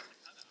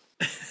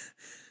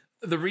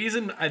 The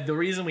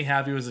reason we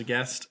have you as a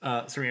guest,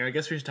 Serena, I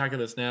guess we should talk about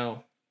this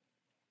now,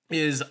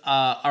 is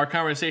our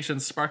conversation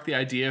sparked the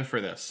idea for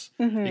this,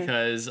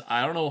 because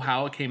I don't know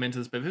how it came into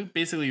this, but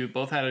basically we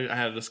both had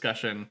a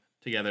discussion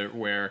together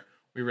where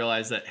we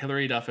realized that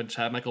Hilary Duff and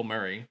Chad Michael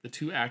Murray, the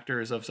two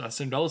actors of A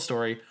Cinderella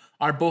Story,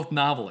 are both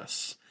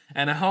novelists.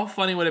 And how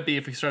funny would it be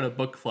if we started a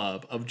book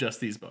club of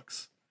just these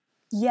books?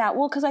 Yeah,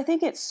 well, because I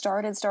think it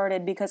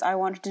started because I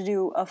wanted to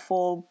do a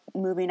full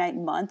movie night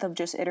month of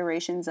just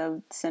iterations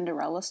of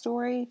Cinderella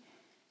Story.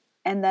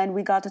 And then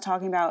we got to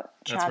talking about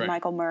Chad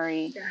Michael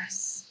Murray.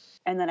 Yes.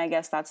 And then I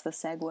guess that's the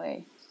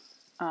segue.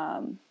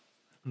 And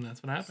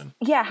that's what happened.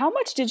 Yeah, how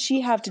much did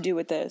she have to do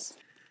with this?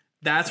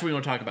 That's what we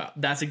want to talk about.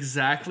 That's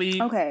exactly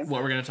what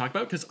we're going to talk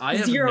about, because I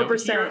have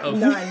 0%.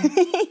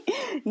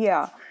 None.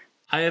 Yeah.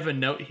 I have a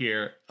note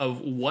here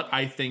of what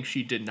I think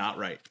she did not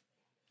write.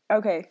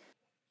 Okay.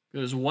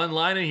 There's one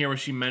line in here where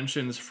she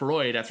mentions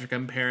Freud after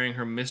comparing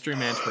her mystery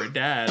man to her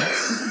dad.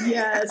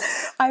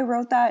 Yes. I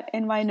wrote that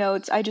in my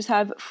notes. I just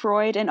have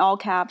Freud in all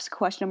caps,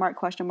 question mark,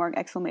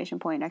 exclamation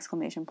point,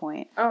 exclamation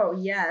point. Oh,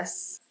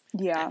 yes.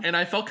 Yeah. And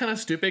I felt kind of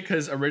stupid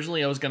because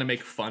originally I was going to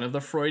make fun of the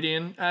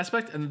Freudian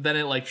aspect, and then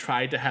it like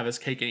tried to have his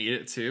cake and eat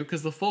it too,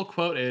 because the full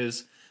quote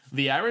is,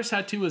 "The iris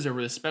tattoo was a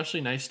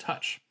especially nice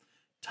touch.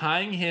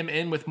 Tying him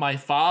in with my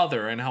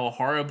father and how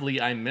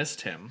horribly I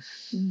missed him."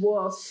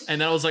 Woof.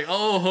 And then I was like,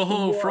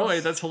 oh,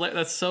 Freud, that's hilarious.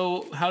 That's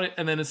so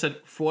and then it said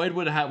Freud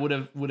would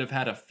have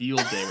had a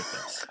field day with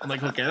this. I'm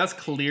like, okay, that's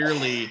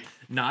clearly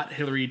not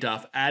Hilary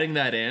Duff adding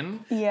that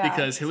in,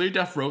 because Hilary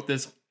Duff wrote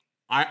this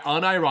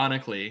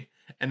unironically,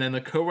 and then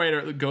the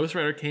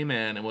ghostwriter came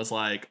in and was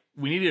like,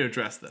 we need to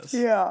address this.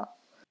 Yeah.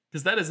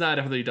 Because that is not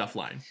a Hilary Duff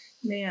line.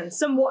 Man,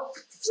 some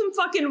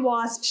fucking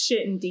wasp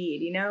shit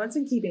indeed, you know? It's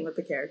in keeping with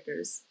the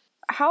characters.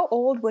 How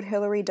old would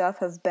Hilary Duff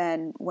have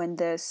been when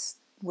this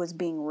was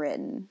being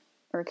written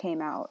or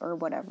came out or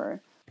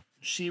whatever?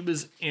 She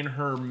was in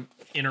her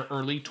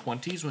early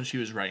 20s when she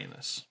was writing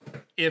this.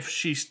 If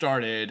she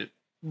started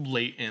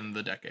late in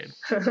the decade.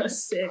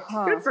 Sick.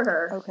 Huh. Good for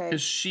her. Okay.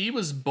 Because she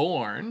was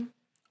born,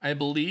 I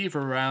believe,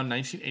 around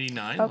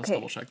 1989. Okay. Let's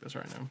double check this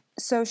right now.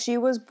 So she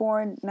was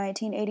born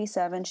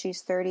 1987.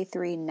 She's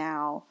 33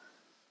 now.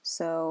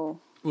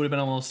 So it would have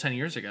been almost 10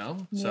 years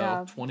ago.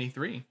 So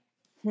 23.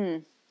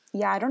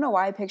 Yeah, I don't know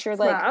why I pictured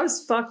like... Wow, I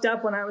was fucked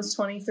up when I was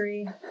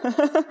 23.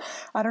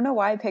 I don't know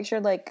why I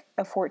pictured like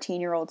a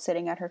 14-year-old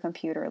sitting at her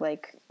computer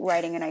like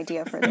writing an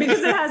idea for this.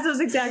 Because it has those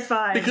exact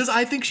vibes. Because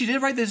I think she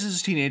did write this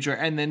as a teenager,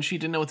 and then she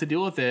didn't know what to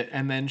do with it,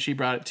 and then she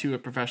brought it to a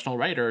professional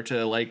writer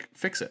to like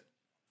fix it.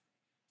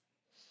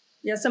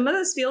 Yeah, some of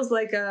this feels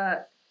like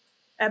a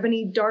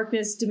Ebony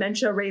Darkness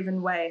Dementia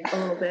Raven way a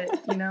little bit,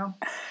 you know?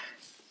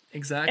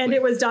 Exactly. And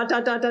it was ...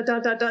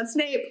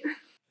 Snape.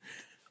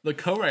 The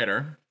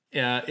co-writer...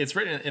 Yeah, it's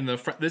written in the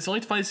front. This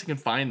only place you can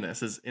find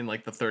this is in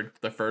like the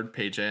third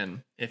page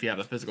in, if you have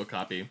a physical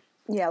copy.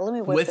 Yeah, let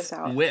me whip this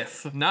out.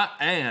 With, not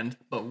and,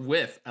 but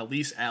with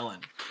Elise Allen.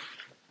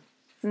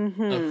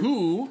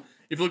 Who,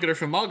 if you look at her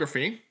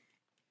filmography,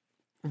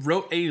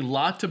 wrote a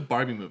lot of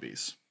Barbie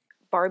movies.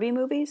 Barbie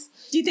movies?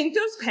 Do you think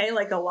those pay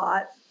like a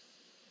lot?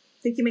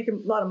 Think you make a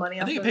lot of money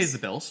off I think it pays the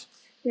bills.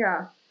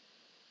 Yeah.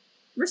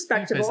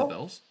 Respectable. It pays the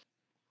bills.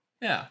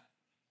 Yeah.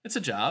 It's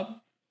a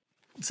job.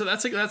 So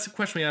that's a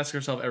question we ask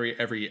ourselves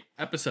every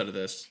episode of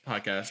this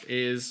podcast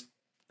is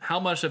how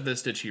much of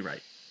this did she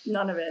write?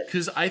 None of it.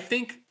 Because I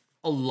think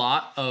a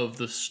lot of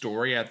the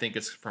story, I think,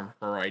 is from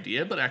her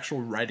idea, but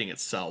actual writing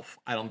itself,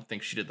 I don't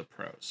think she did the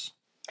prose.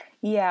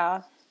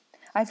 Yeah.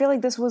 I feel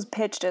like this was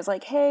pitched as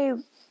like, hey,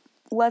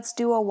 let's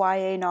do a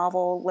YA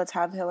novel. Let's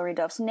have Hilary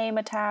Duff's name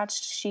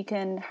attached. She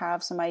can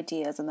have some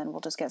ideas, and then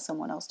we'll just get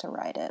someone else to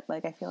write it.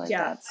 Like, I feel like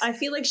I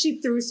feel like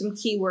she threw some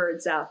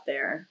keywords out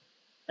there,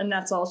 and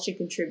that's all she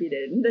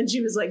contributed. And then she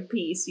was like,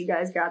 peace, you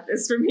guys got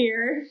this from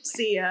here.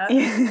 See ya.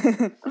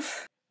 I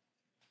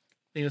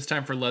think it's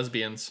time for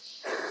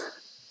lesbians.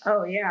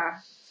 Oh, yeah.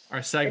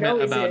 Our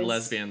segment about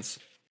lesbians.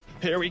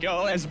 Here we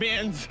go,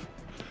 lesbians.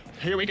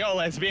 Here we go,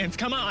 lesbians.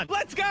 Come on.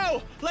 Let's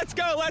go. Let's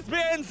go,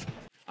 lesbians.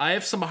 I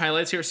have some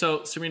highlights here.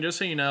 So, Serena, just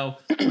so you know,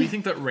 we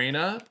think that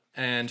Raina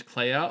and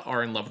Clea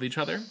are in love with each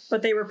other.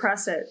 But they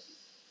repress it.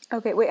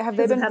 Okay, wait, have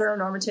they been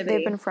heteronormativity?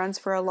 They've been friends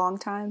for a long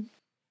time?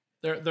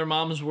 Their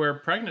moms were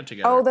pregnant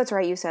together. Oh, that's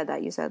right. You said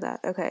that.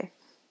 Okay.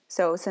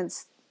 So,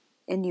 since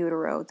in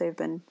utero, they've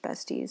been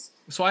besties.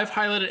 So I've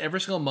highlighted every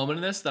single moment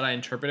in this that I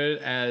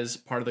interpreted as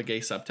part of the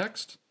gay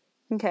subtext.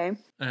 Okay.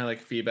 And I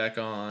like feedback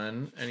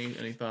on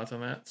any thoughts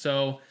on that.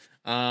 So,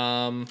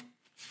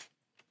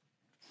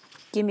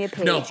 give me a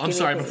page. No, I'm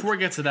sorry. Before we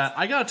get to that,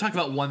 I gotta talk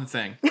about one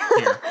thing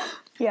here.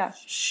 Yeah.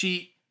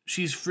 She's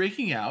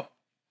freaking out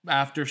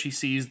after she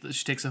sees that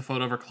she takes a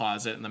photo of her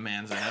closet and the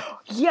man's in it.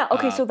 Yeah.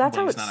 Okay. So that's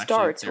how it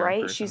starts,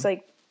 right? She's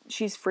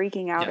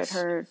freaking out at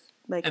her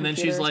and then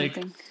she's like,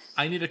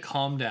 I need to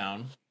calm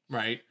down,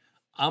 right?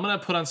 I'm gonna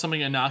put on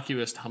something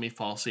innocuous to help me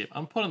fall asleep.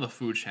 I'm putting on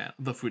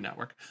the Food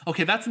Network.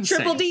 Okay, that's insane.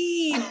 Triple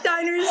D,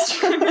 Diners,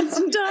 Dragons,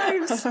 and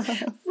Dives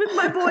with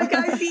my boy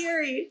Guy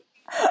Fieri.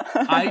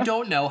 I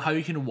don't know how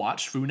you can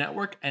watch Food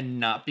Network and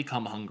not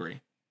become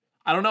hungry.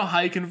 I don't know how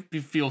you can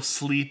feel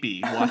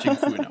sleepy watching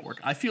Food Network.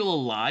 I feel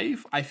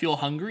alive, I feel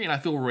hungry, and I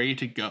feel ready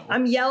to go.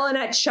 I'm yelling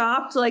at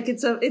Chopped like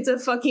it's a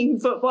fucking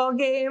football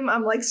game.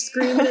 I'm like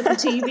screaming at the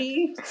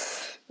TV.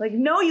 Like,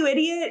 no, you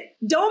idiot.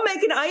 Don't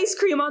make an ice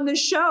cream on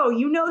this show.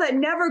 You know that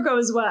never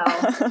goes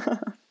well.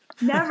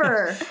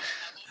 Never.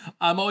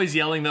 I'm always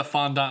yelling that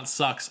fondant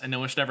sucks and no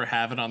one should ever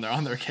have it on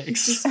their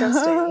cakes. It's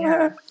disgusting,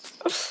 yeah.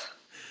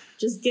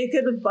 Just get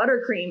good with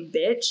buttercream,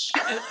 bitch.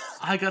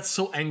 I got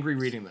so angry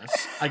reading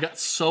this. I got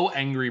so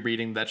angry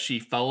reading that she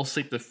fell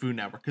asleep to Food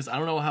Network because I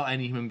don't know how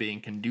any human being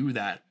can do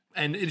that.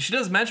 And she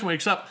does mention when she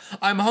wakes up,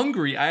 I'm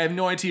hungry. I have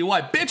no idea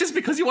why. Bitch, it's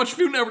because you watch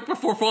Food Network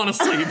before falling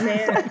asleep.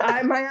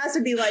 Man, my ass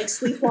would be like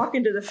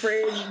sleepwalking to the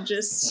fridge and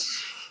just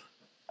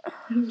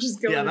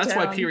go. Yeah, that's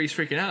why Peri's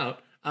freaking out.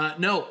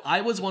 No,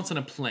 I was once on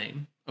a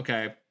plane.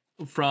 Okay,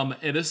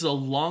 this is a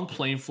long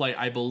plane flight.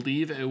 I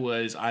believe it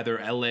was either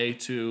LA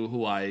to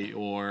Hawaii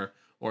or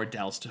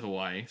Dallas to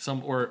Hawaii.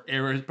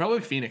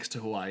 Probably Phoenix to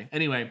Hawaii.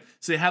 Anyway,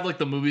 so they have like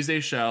the movies they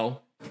show,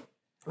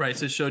 right?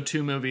 So they showed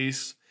 2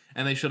 movies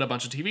and they showed a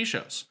bunch of TV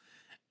shows.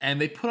 And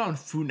they put on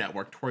Food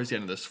Network towards the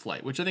end of this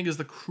flight, which I think is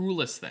the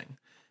cruelest thing.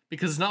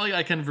 Because it's not like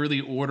I can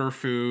really order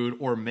food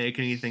or make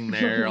anything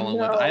there.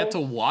 I have to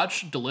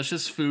watch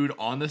delicious food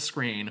on the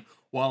screen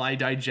while I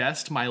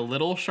digest my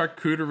little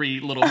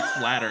charcuterie little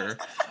platter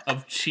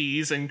of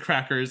cheese and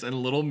crackers and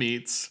little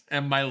meats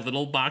and my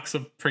little box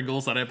of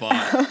Pringles that I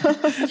bought.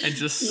 And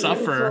just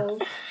suffer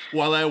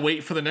while I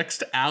wait for the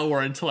next hour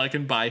until I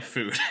can buy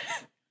food.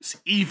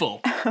 It's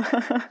evil.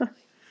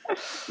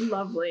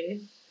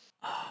 Lovely.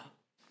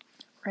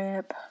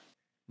 Rip.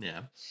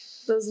 Yeah.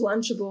 Those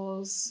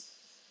Lunchables.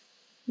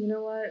 You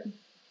know what?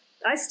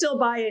 I still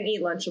buy and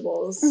eat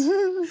Lunchables.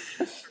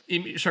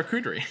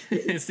 Charcuterie.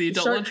 It's the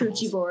adult Lunchables.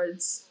 Charcuterie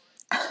boards.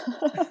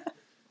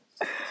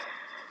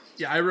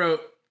 Yeah, I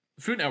wrote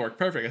Food Network.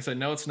 Perfect. I said,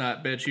 no, it's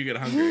not. Bitch, you get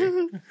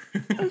hungry.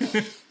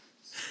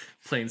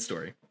 Plain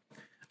story.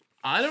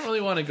 I don't really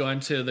want to go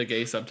into the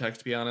gay subtext,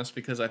 to be honest,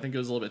 because I think it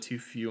was a little bit too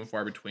few and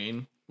far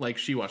between. Like,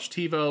 she watched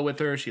TiVo with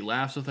her. She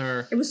laughs with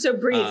her. It was so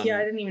brief. Yeah,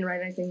 I didn't even write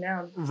anything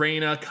down.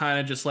 Raina kind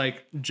of just,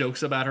 like,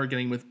 jokes about her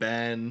getting with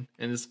Ben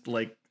and is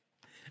like,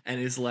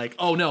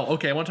 oh, no,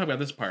 okay, I want to talk about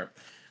this part.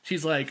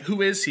 She's like,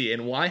 who is he,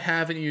 and why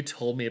haven't you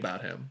told me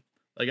about him?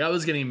 Like, I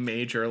was getting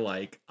major,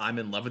 like, I'm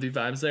in love with you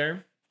vibes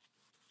there.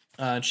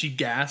 She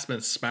gasped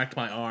and smacked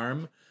my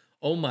arm.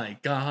 Oh my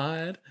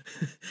god.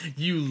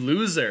 You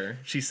loser,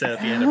 she said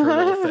at the end of her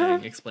little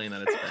thing, explaining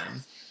that it's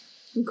Ben.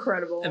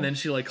 Incredible. And then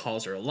she, like,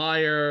 calls her a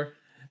liar.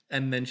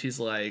 And then she's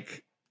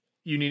like,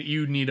 you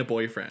need a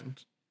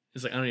boyfriend.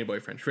 He's like, I don't need a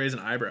boyfriend. She raised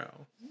an eyebrow.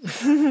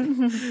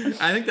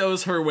 I think that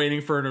was her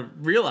waiting for her to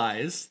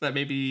realize that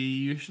maybe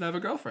you should have a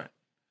girlfriend.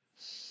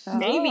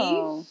 Maybe.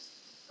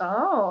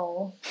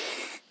 Oh.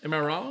 Am I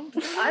wrong?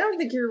 I don't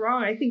think you're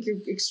wrong. I think you're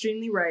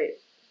extremely right.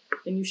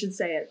 And you should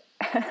say it.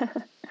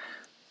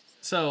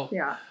 So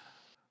yeah.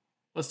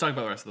 Let's talk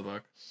about the rest of the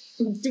book.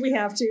 Do we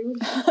have to?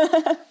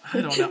 I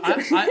don't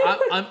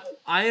know.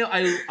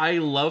 I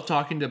love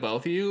talking to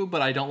both of you,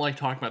 but I don't like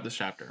talking about this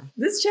chapter.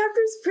 This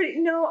chapter's pretty.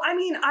 No, I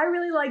mean, I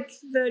really like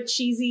the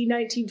cheesy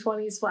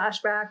 1920s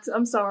flashbacks.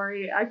 I'm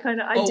sorry. I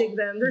dig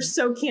them. They're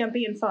so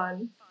campy and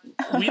fun.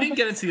 We didn't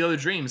get into the other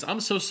dreams. I'm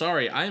so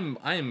sorry. I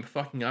am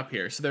fucking up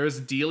here. So there's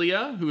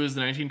Delia, who is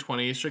the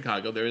 1920s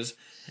Chicago. There's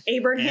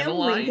Abraham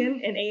Annaline.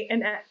 Lincoln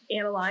and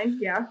Annaline.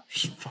 Yeah.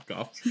 Fuck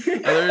off.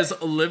 There's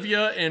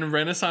Olivia in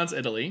Renaissance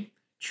Italy,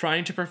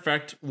 trying to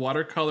perfect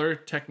watercolor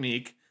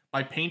technique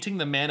by painting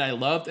the man I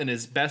loved and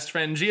his best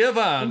friend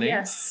Giovanni.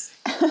 Yes.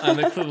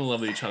 They clearly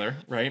love each other,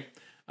 right?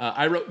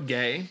 I wrote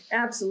gay.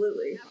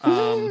 Absolutely.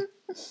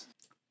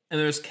 And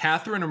there's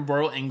Catherine in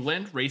rural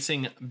England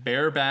racing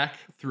bareback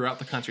throughout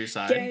the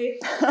countryside. Gay.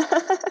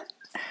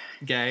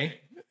 Gay,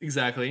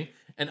 exactly.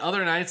 And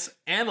other nights,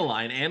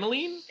 Annaline.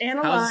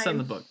 Annaline. How's it in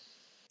the book?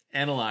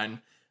 Annaline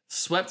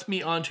swept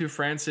me onto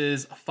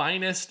France's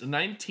finest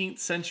 19th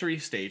century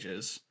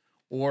stages.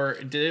 Or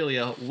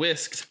Delia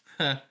whisked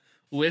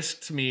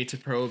me to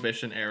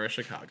Prohibition era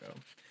Chicago.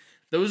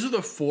 Those are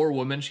the 4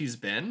 women she's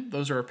been.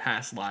 Those are her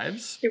past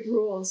lives. It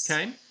rules.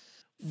 Okay.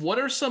 What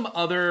are some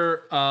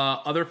other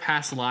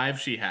past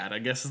lives she had? I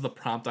guess is the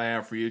prompt I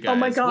have for you guys. Oh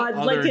my God.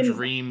 What other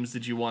dreams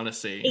did you want to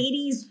see?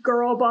 80s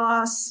girl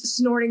boss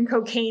snorting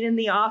cocaine in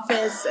the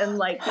office and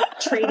like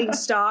trading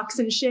stocks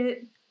and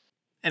shit.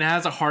 And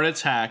has a heart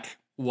attack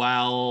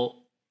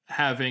while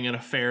having an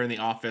affair in the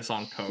office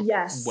on coke.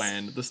 Yes.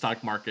 When the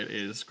stock market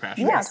is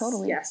crashing. Yeah,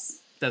 totally. Yes.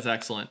 That's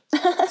excellent.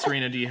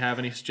 Serena, do you have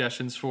any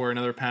suggestions for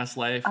another past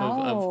life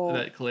of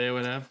that Kalea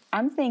would have?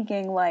 I'm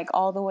thinking like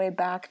all the way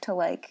back to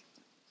like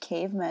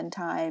caveman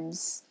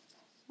times,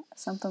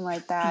 something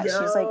like that.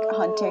 Yo. She's like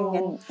hunting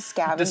and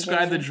scavenging.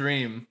 Describe the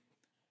dream.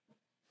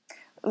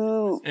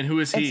 Ooh, and who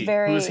is he?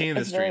 Who is he in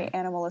this dream? Very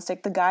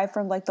animalistic. The guy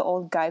from like the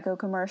old Geico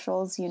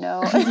commercials, you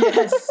know.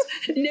 Yes,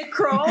 Nick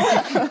Kroll.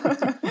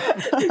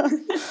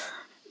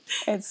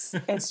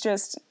 it's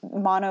just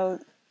mono.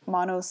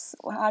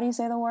 How do you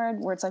say the word?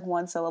 Where it's like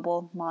one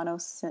syllable,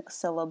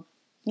 monosyllable.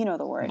 You know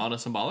the word.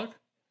 Monosymbolic.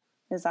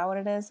 Is that what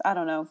it is? I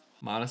don't know.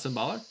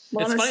 Monosymbolic?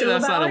 It's funny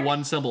that's not a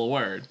one syllable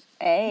word.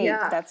 Hey,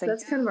 yeah, that's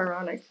kind of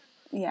ironic.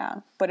 Yeah,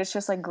 but it's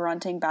just like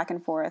grunting back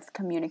and forth,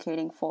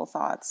 communicating full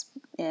thoughts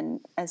in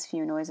as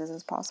few noises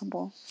as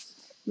possible.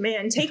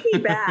 Man, take me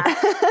back.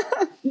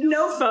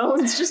 No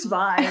phones, just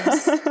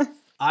vibes.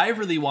 I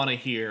really want to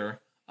hear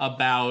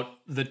about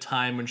the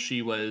time when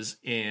she was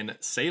in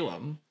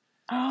Salem,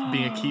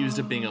 being accused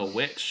of being a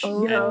witch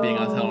and being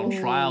held on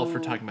trial for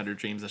talking about her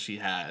dreams that she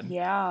had.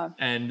 Yeah.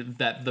 And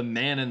that the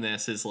man in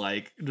this is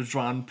like the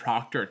John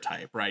Proctor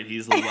type, right?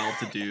 He's the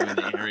well-to-do in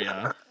the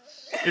area.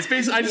 It's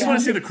basically, I just want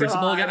to see the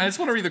Crucible again. I just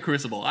want to read the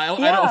Crucible. I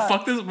don't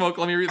fuck this book.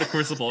 Let me read the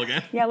Crucible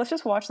again. Yeah, let's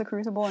just watch the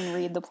Crucible and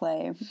read the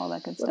play. All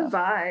that good stuff. What a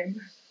vibe.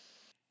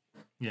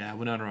 Yeah,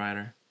 Winona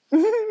Ryder.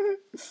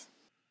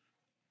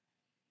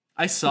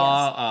 I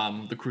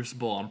saw the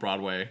Crucible on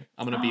Broadway.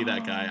 I'm gonna be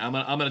that guy. I'm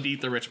gonna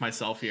eat the rich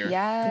myself here.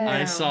 Yeah.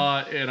 I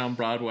saw it on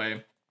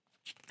Broadway.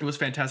 It was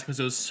fantastic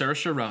because it was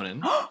Saoirse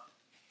Ronan.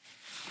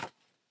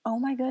 Oh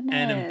my goodness.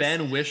 And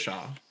Ben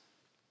Whishaw.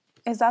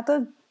 Is that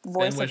the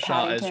voice Ben of Whishaw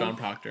Paddington? as John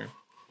Proctor.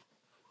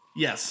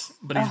 Yes,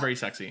 but he's very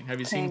sexy. Have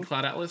you seen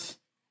Cloud Atlas?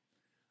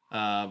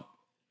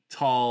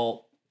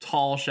 Tall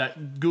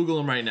Google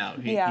him right now.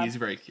 He's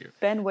very cute.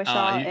 Ben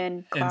Whishaw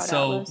and Cloud And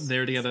so Atlas.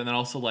 they're together, and then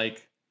also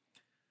like,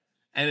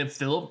 and then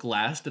Philip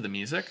Glass did the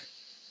music.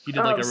 He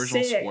did like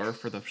original score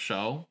for the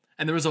show,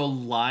 and there was a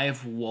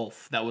live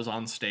wolf that was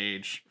on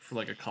stage for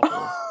like a couple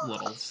of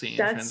little scene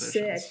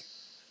transitions. Sick.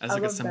 As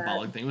like a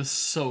symbolic thing. It was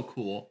so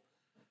cool.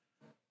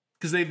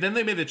 Because they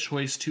made the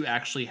choice to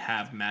actually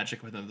have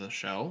magic within the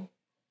show,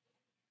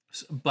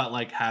 but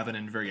like have it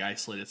in very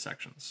isolated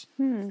sections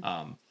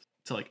to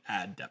like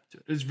add depth to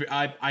it. It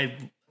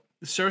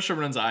was Saoirse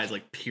Ronan's eyes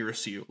like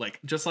pierce you, like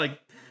just like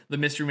the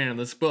mystery man in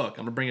this book.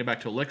 I'm gonna bring it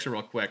back to Elixir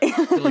real quick.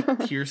 It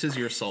like pierces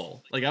your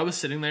soul. Like I was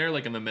sitting there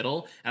like in the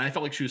middle, and I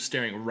felt like she was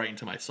staring right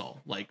into my soul,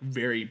 like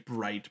very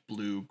bright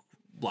blue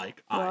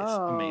like eyes.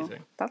 Whoa,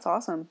 amazing. That's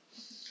awesome.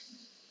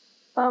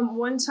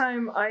 One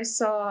time I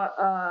saw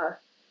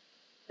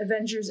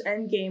Avengers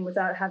Endgame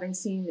without having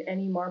seen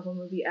any Marvel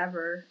movie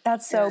ever.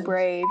 That's so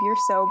brave. You're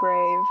so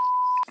brave.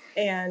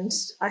 And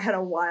I had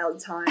a wild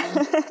time.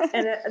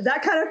 And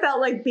that kind of felt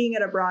like being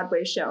at a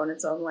Broadway show in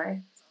its own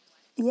way.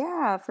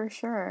 Yeah, for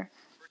sure.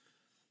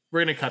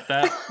 We're going to cut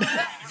that.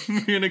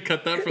 We're going to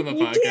cut that from the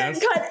podcast. You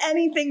can't cut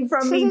anything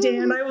from me,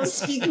 Dan. I will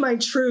speak my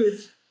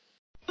truth.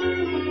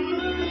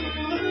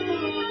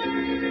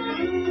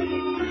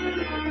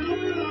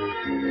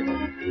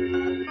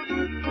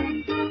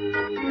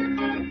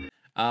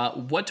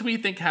 What do we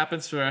think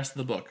happens to the rest of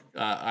the book?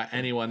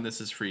 Anyone, this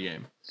is free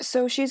game.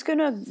 So she's going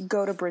to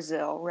go to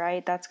Brazil,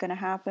 right? That's going to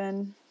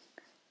happen?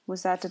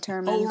 Was that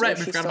determined? Oh, right.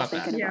 We forgot about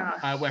that. Yeah.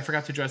 I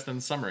forgot to address that in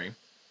the summary.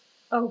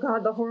 Oh,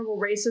 God, the horrible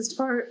racist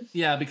part.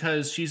 Yeah,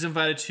 because she's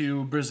invited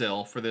to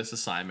Brazil for this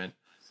assignment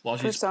while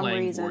she's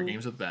playing board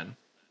games with Ben.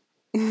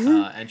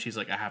 And she's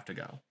like, I have to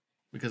go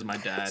because my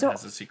dad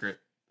has a secret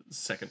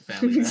second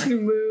family there.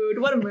 Mood.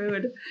 What a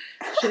mood.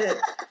 Shit.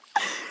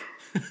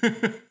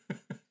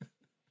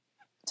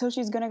 So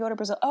she's gonna go to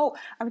Brazil. Oh,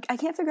 I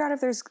can't figure out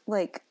if there's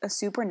like a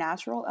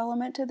supernatural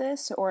element to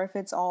this or if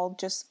it's all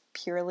just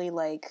purely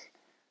like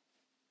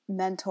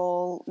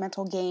mental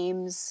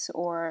games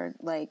or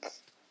like,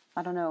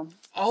 I don't know.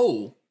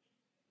 Oh,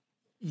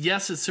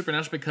 yes, it's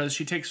supernatural because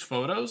she takes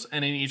photos,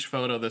 and in each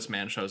photo, this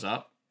man shows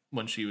up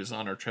when she was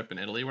on her trip in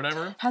Italy or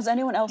whatever. Has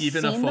anyone else seen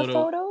the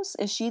photos?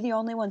 Is she the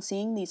only one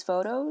seeing these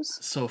photos?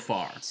 So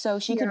far. So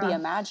she could be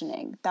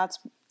imagining. That's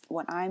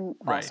what I'm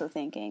also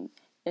thinking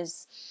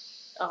is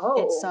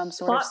it's some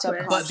sort of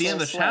subconscious. But the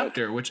end of the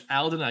chapter, which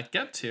Al did not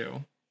get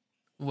to,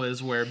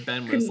 was where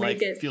Ben was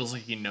like, feels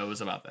like he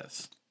knows about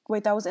this.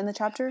 Wait, that was in the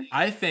chapter?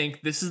 I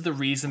think this is the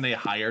reason they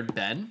hired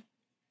Ben.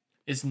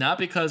 It's not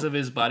because of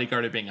his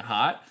bodyguard being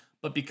hot,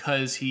 but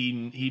because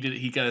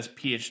he got his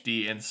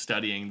PhD in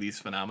studying these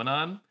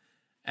phenomenon,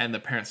 and the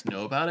parents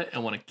know about it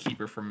and want to keep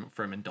her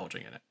from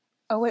indulging in it.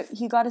 Oh wait,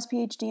 he got his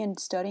PhD in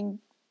studying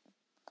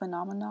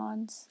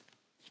phenomena.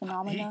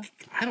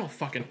 I don't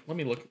fucking, let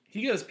me look.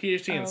 He got his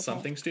PhD in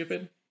something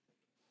stupid.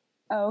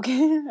 Oh,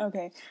 okay.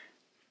 Okay.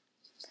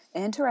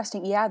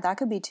 Interesting. Yeah, that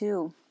could be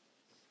too.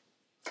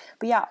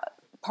 But yeah,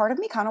 part of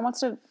me kind of wants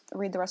to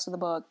read the rest of the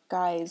book.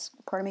 Guys,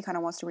 part of me kind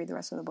of wants to read the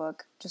rest of the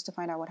book just to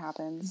find out what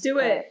happens. Do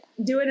it,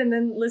 and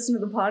then listen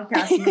to the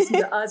podcast and listen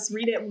to us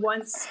read it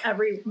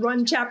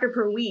one chapter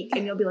per week,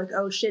 and you'll be like,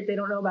 oh shit, they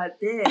don't know about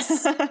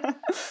this.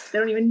 They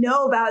don't even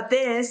know about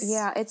this.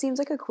 Yeah, it seems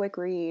like a quick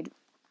read.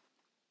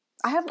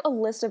 I have a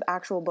list of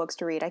actual books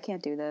to read. I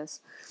can't do this.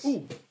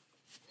 Ooh.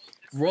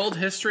 World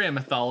history and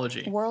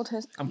mythology. World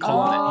history. I'm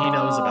calling it. He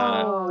knows about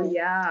it. Oh,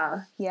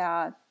 yeah.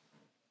 Yeah.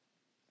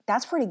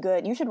 That's pretty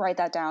good. You should write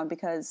that down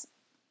because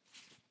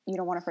you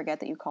don't want to forget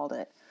that you called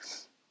it.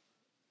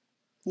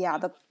 Yeah.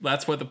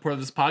 That's what the part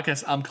of this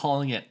podcast, I'm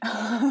calling it.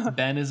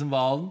 Ben is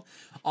involved.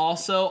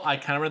 Also, I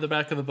kind of read the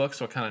back of the book,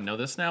 so I kind of know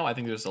this now. I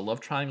think there's a love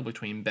triangle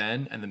between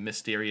Ben and the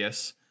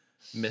mysterious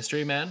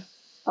mystery man.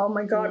 Oh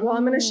my god, well,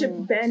 I'm going to ship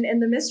Ben and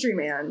the mystery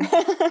man.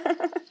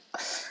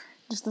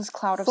 Just this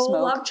cloud of full smoke.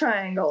 Full love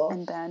triangle.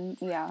 And Ben,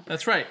 yeah.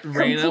 That's right.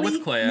 Raina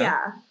with Clea.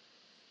 Yeah.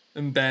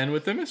 And Ben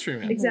with the mystery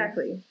man.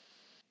 Exactly.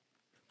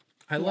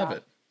 I love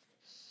it.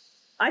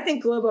 I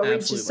think Globo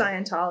reaches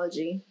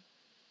Scientology.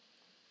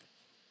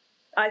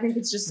 I think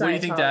it's just Scientology. What do you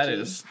think Dad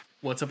is?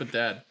 What's up with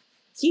Dad?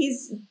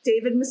 He's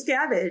David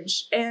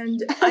Miscavige,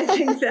 and I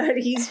think that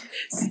he's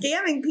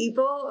scamming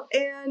people,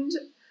 and...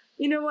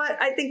 You know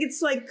what? I think it's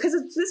like, because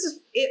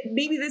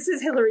maybe this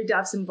is Hilary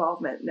Duff's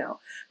involvement. No.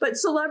 But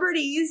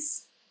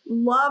celebrities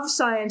love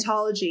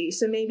Scientology.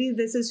 So maybe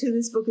this is who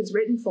this book is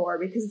written for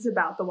because it's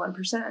about the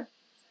 1%.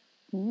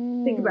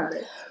 Think about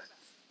it.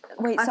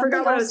 Wait, I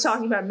forgot what I was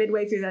talking about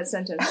midway through that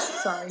sentence.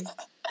 Sorry.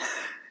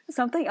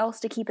 Something else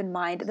to keep in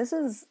mind. This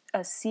is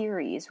a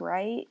series,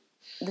 right?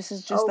 This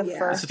is just the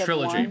first it's a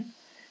trilogy. Of one.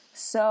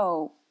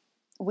 So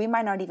we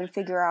might not even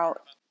figure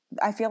out.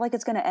 I feel like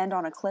it's going to end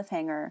on a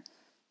cliffhanger.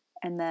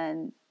 And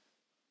then,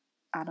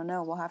 I don't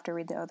know, we'll have to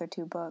read the other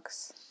 2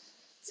 books.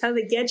 That's how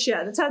they get you.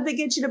 That's how they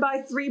get you to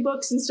buy 3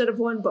 books instead of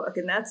 1 book.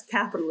 And that's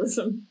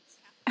capitalism.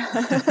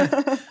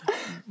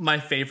 My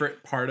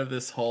favorite part of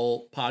this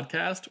whole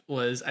podcast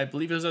was, I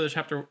believe it was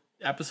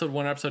episode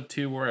 1 or episode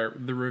 2, where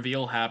the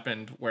reveal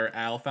happened, where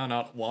Al found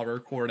out while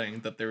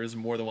recording that there was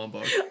more than 1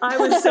 book. I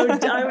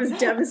was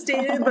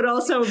devastated, but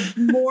also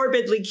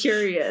morbidly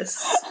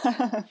curious.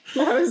 I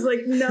was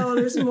like, no,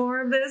 there's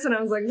more of this. And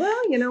I was like,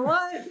 well, you know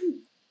what?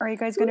 Are you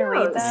guys going to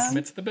read them?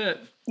 Commit to the bit.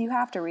 You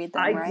have to read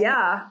them, right?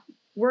 Yeah,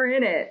 we're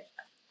in it.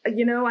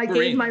 You know, I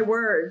gave my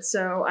word,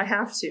 so I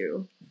have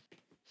to.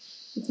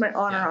 It's my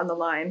honor on the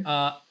line.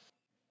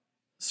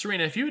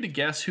 Serena, if you were to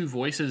guess who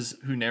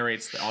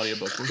narrates the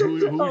audiobook, who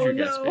would your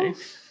guess be?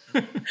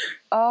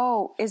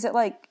 Oh, is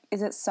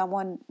it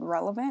someone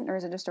relevant or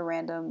is it just a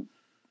random?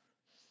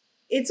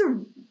 It's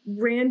a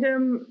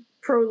random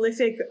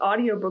prolific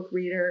audiobook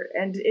reader,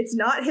 and it's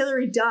not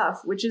Hilary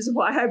Duff, which is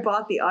why I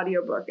bought the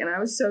audiobook, and I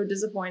was so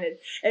disappointed.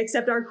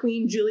 Except our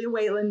queen, Julia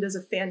Wayland, does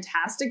a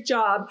fantastic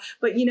job,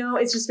 but you know,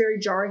 it's just very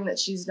jarring that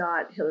she's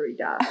not Hilary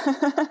Duff.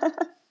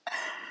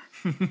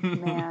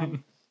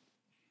 Man.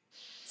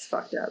 It's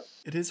fucked up.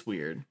 It is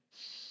weird.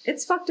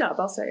 It's fucked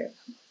up, I'll say it.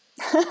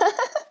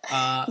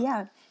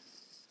 Yeah.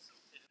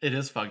 It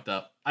is fucked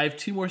up. I have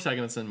 2 more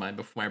segments in mind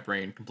before my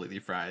brain completely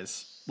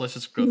fries. Let's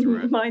just go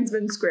through it. Mine's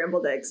been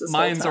scrambled eggs this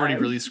whole time. Already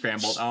really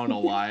scrambled. I don't know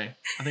why.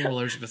 I think we're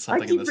allergic to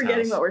something in this house. I keep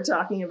forgetting what we're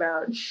talking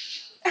about.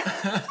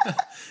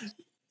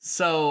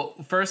 So,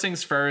 first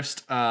things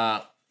first,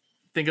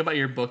 think about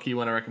your book you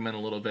want to recommend a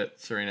little bit,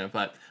 Serena.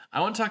 But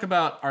I want to talk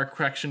about our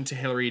correction to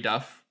Hilary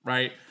Duff,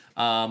 right?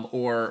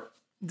 Or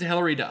to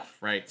Hilary Duff,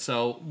 right?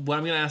 So, what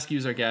I'm going to ask you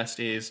as our guest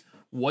is,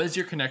 what is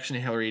your connection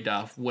to Hilary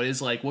Duff?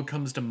 What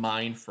comes to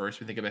mind first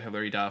when we think about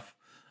Hilary Duff?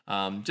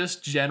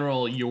 Just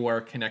general,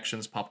 your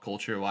connections, pop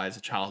culture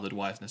wise, childhood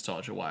wise,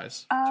 nostalgia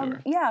wise.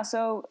 Yeah,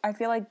 so I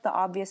feel like the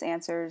obvious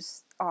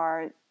answers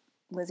are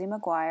Lizzie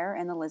McGuire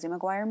and the Lizzie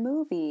McGuire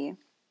movie.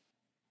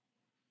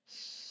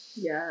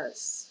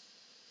 Yes.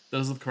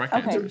 Those are the correct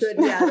answers. Good.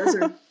 Yeah,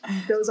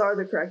 those are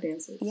the correct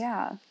answers.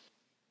 Yeah.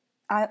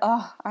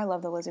 I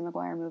love the Lizzie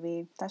McGuire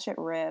movie. That shit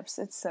rips.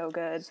 It's so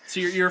good. So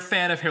you're a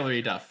fan of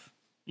Hilary Duff.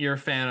 You're a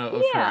fan of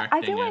her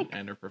acting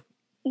and her.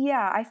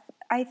 Yeah,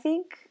 I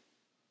think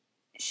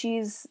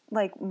she's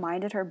like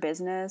minded her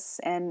business,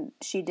 and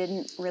she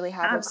didn't really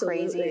have a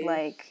crazy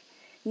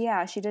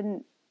she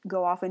didn't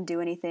go off and do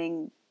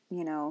anything,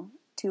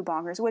 too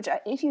bonkers, which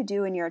if you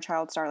do and you're a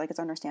child star, like, it's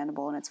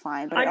understandable and it's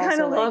fine. But I kind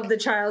of love the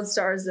child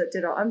stars that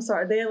did all. I'm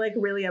sorry, they like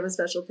really have a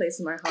special place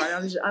in my heart.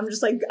 I'm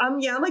just like,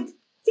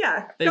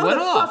 They go went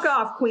the off. fuck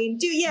off, Queen.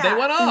 They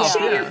went off.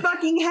 Shave your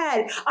fucking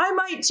head. I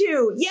might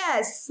too.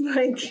 Yes,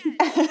 like.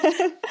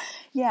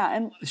 Yeah,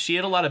 and she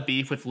had a lot of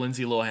beef with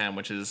Lindsay Lohan,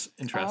 which is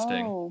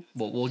interesting. Oh.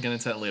 We'll get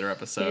into that later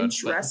episode.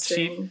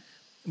 Interesting.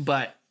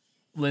 But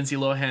Lindsay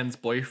Lohan's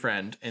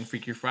boyfriend in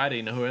Freaky Friday,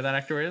 you know who that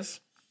actor is?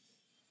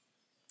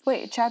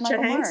 Wait, Chad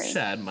Michael Murray.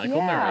 Chad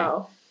Michael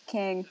Murray.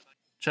 King.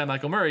 Chad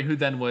Michael Murray, who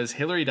then was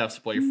Hilary Duff's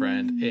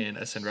boyfriend in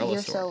A Cinderella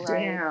Story. So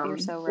right. Damn. You're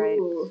so right.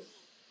 Ooh.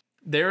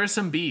 There is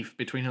some beef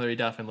between Hilary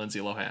Duff and Lindsay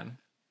Lohan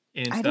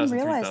in 2003, I didn't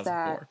realize 2004.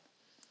 that.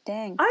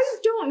 Dang. I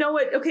don't know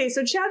what. Okay,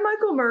 so Chad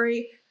Michael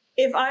Murray.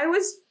 If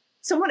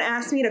someone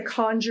asked me to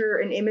conjure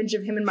an image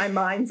of him in my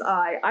mind's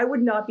eye, I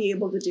would not be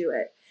able to do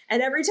it.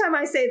 And every time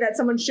I say that,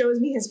 someone shows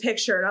me his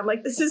picture, and I'm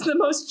like, this is the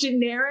most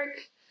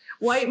generic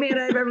white man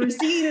I've ever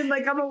seen, and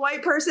like, I'm a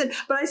white person,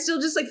 but I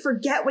still just like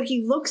forget what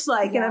he looks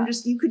like. Yeah. And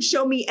you could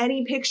show me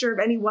any picture of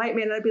any white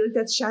man and I'd be like,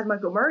 that's Chad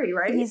Michael Murray,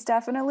 right? He's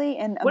definitely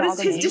an What is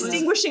amalgamation. his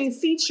distinguishing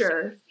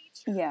feature?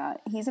 Yeah,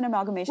 he's an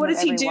amalgamation What of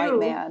does he every do? white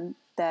man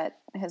that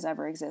has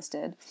ever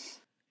existed.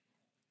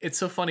 It's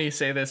so funny you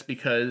say this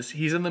because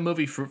he's in the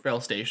movie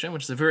Fruitvale Station,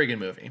 which is a very good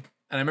movie. And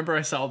I remember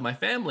I saw it with my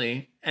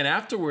family, and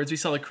afterwards we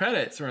saw the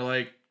credits, and we're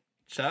like,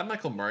 Chad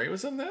Michael Murray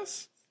was in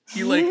this?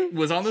 He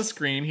was on the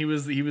screen. He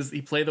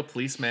played the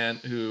policeman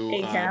who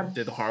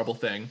did the horrible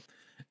thing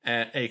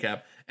at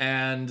ACAB.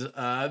 And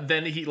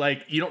then he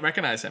you don't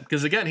recognize him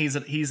because again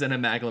he's an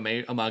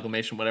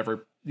amalgamation,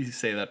 whatever you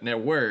say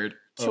that word,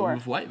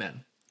 of white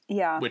men.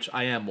 Yeah, which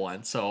I am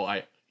one. So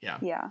I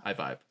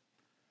vibe.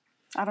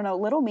 I don't know.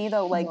 Little me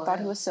though, thought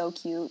he was so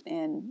cute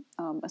in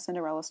A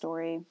Cinderella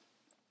Story.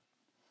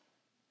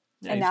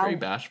 Yeah, he's very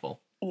bashful.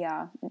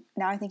 Yeah,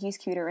 now I think he's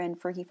cuter in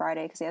Freaky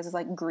Friday because he has his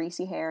like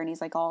greasy hair and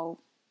he's like all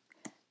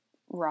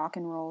rock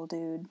and roll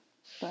dude.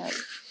 But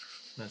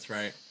that's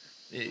right.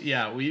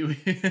 Yeah, we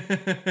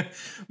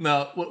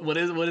no. What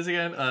is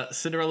again?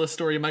 Cinderella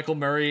Story. Michael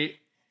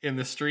Murray in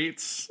the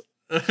streets.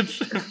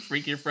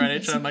 Freaky Friday.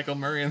 Chad Michael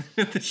Murray in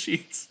the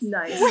sheets.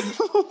 Nice.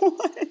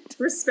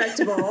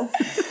 Respectable.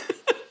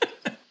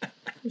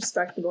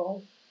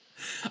 Respectable.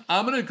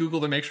 I'm gonna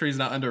Google to make sure he's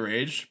not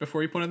underage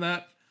before you put in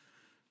that.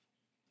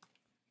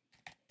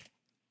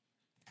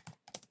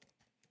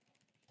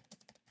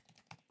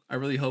 I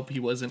really hope he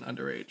wasn't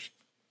underage.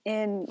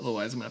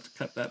 Otherwise, I'm gonna have to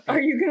cut that back.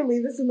 Are you gonna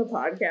leave this in the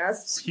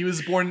podcast? He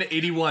was born in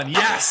 '81.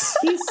 Yes,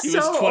 he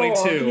was 22.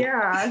 Old.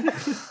 Yeah.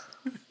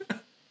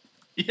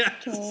 Yeah,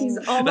 he's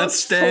almost that's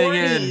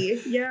staying 40.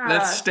 in. Yeah,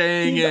 that's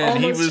staying in.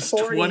 He was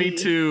 40.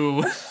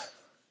 22.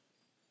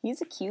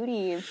 He's a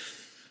cutie.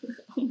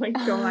 Oh my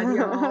god,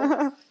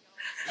 y'all!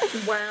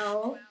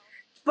 Wow.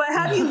 But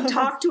have you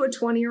talked to a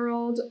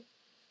 20-year-old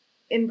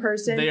in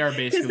person? They are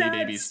basically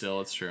babies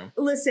still. It's true.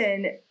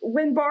 Listen,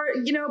 when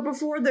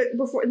before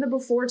in the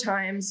before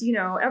times,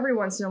 every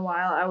once in a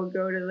while I would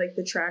go to like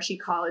the trashy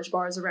college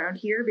bars around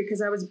here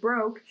because I was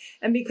broke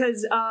and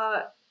because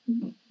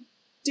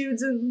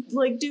dudes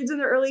in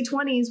their early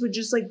 20s would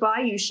just like buy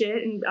you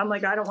shit and I'm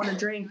like, I don't want to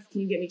drink.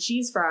 Can you get me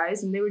cheese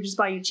fries? And they would just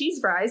buy you cheese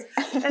fries.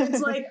 And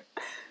it's like,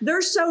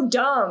 they're so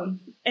dumb.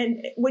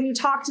 And when you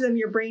talk to them,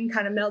 your brain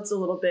kind of melts a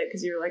little bit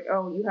because you're like,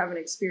 oh, you haven't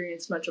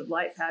experienced much of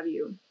life, have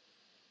you?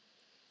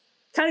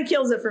 Kind of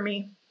kills it for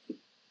me,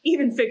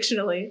 even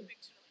fictionally.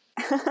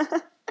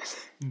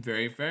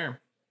 Very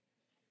fair.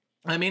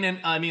 I mean,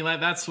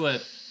 that's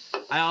what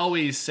I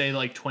always say.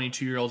 Like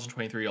 22-year-olds and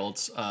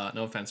 23-year-olds.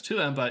 No offense to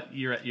them, but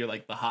you're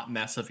like the hot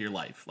mess of your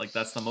life. Like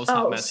that's the most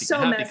hot mess you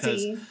can have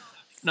messy. because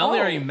not only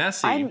are you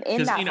messy,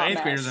 because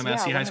 8th graders are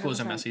messy, high schoolers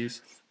are 100%. messy,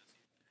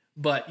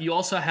 but you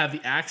also have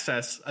the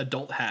access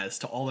adult has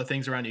to all the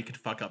things around you could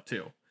fuck up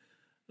too.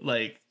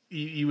 Like.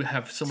 You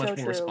have so much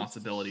more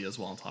responsibility as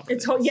well on top of it.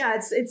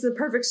 It's the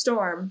perfect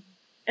storm,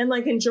 and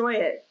like enjoy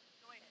it.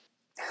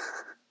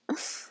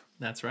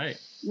 That's right.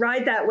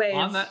 Ride that wave.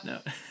 On that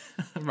note,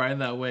 ride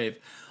that wave.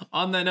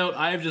 On that note,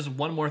 I have just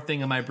one more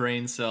thing in my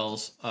brain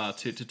cells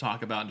to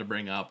talk about and to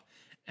bring up,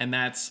 and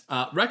that's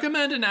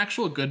recommend an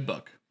actual good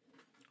book.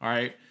 All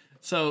right.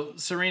 So,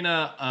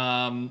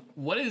 Serena,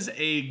 what is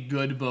a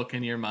good book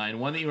in your mind?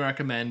 One that you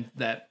recommend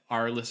that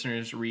our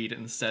listeners read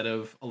instead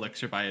of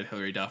Elixir by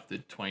Hilary Duff, the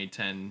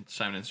 2010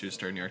 Simon &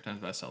 Schuster New York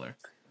Times bestseller?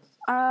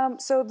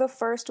 So the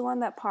first one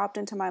that popped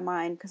into my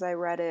mind, because I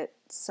read it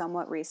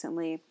somewhat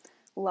recently,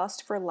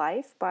 Lust for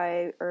Life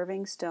by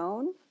Irving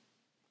Stone.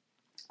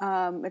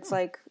 It's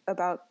like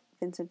about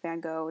Vincent van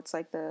Gogh. It's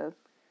like the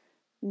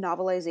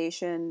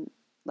novelization,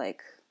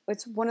 like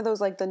it's one of those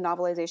like the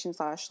novelization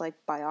 / like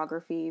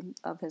biography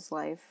of his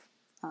life.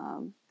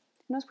 And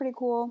it was pretty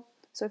cool.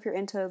 So if you're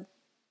into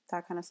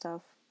that kind of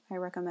stuff, I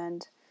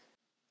recommend.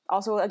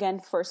 Also, again,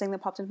 first thing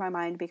that popped into my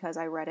mind because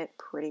I read it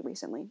pretty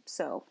recently.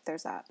 So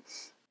there's that.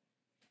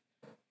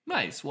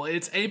 Nice. Well,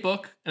 it's a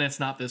book and it's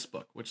not this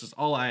book, which is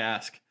all I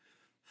ask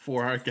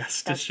for our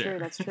guests to share.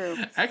 That's true.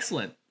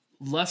 Excellent.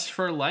 Lust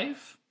for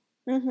Life?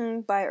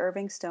 By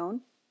Irving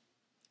Stone.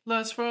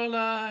 Lust for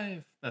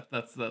Life.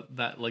 That's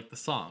like the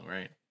song,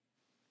 right?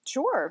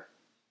 Sure.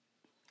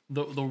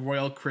 The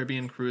Royal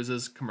Caribbean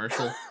Cruises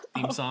commercial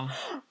theme song.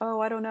 Oh,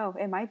 I don't know.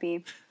 It might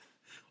be.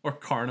 Or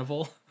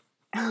Carnival.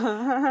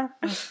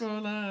 Lust for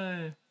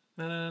Life.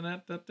 I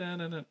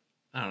don't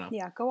know.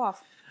 Yeah, go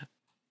off.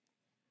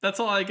 That's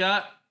all I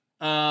got.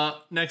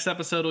 Next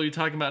episode we'll be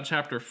talking about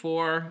chapter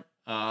 4.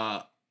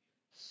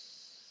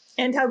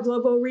 And how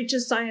Globo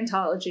reaches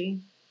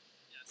Scientology.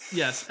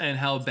 Yes, and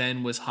how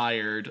Ben was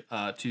hired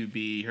to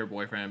be her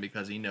boyfriend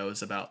because he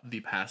knows about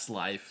the past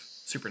life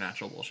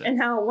supernatural bullshit.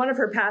 And how one of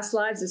her past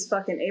lives is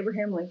fucking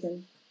Abraham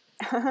Lincoln.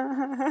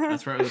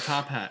 That's right, with the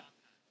top hat.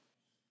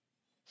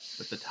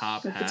 With the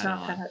top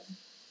hat.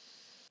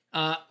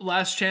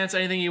 Last chance,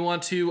 anything you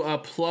want to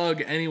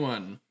plug,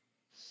 anyone?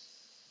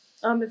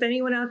 If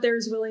anyone out there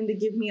is willing to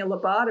give me a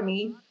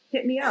lobotomy,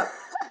 hit me up.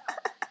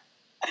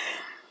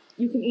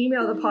 You can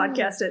email the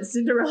podcast at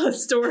Cinderella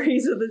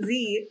Stories with a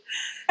Z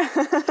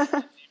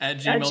at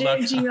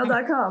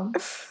gmail.com.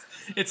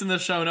 It's in the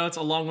show notes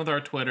along with our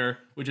Twitter,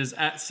 which is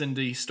at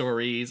Cindy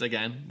Stories,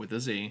 again with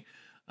a Z,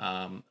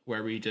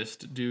 where we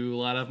just do a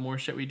lot of more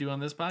shit we do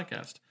on this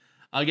podcast.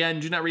 Again,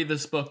 do not read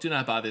this book. Do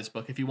not buy this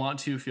book. If you want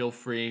to, feel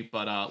free,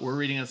 but we're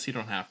reading it so you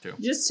don't have to.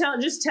 Just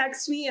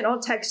text me and I'll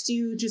text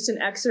you just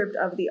an excerpt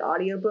of the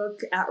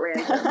audiobook at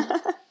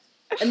random.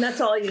 And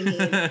that's all you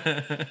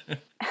need.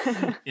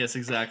 Yes,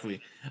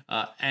 exactly.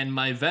 And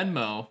my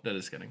Venmo, that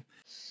is kidding.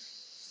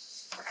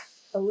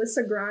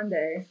 Alyssa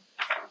Grande.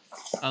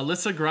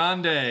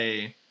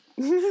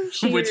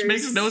 Which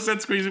makes no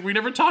sense because we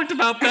never talked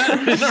about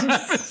that in our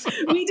episode.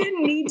 We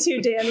didn't need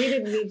to, Dan. We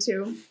didn't need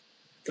to.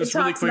 Just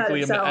really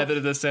quickly, I'm going to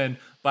edit this in.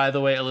 By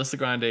the way, Alyssa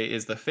Grande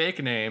is the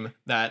fake name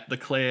that the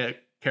Clea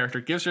character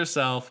gives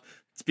herself.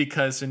 It's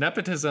because her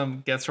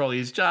nepotism gets her all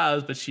these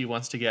jobs, but she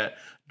wants to get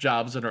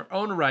jobs in her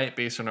own right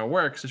based on her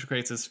work. So she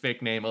creates this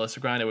fake name, Alyssa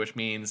Grande, which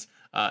means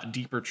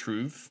deeper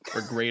truth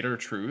or greater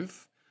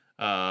truth.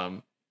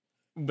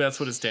 That's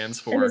what it stands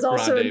for. And there's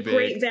also Grande, a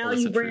great big,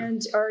 value Alyssa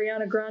brand, Truth.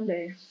 Ariana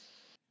Grande.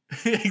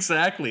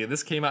 Exactly.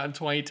 This came out in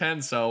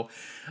 2010, so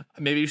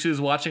maybe she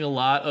was watching a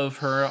lot of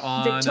her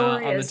on the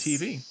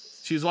TV.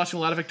 She was watching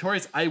a lot of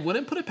Victorious. I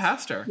wouldn't put it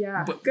past her.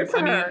 Yeah, but, good for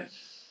her.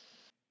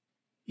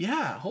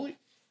 Yeah, I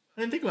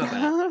didn't think about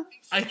that.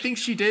 I think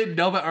she did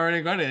know about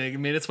Ariana Grande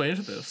and made its way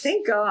into this.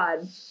 Thank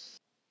God.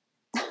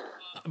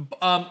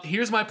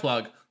 Here's my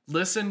plug.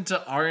 Listen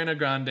to Ariana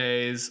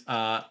Grande's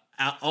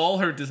all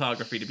her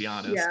discography, to be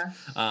honest. Yeah.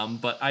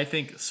 But I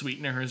think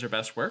Sweetener is her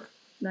best work.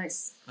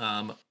 Nice.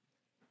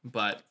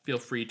 But feel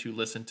free to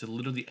listen to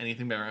literally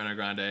anything by Ariana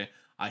Grande.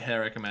 I highly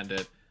recommend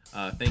it.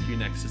 Thank You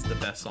Next is the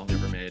best song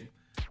ever made.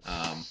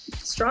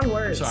 Strong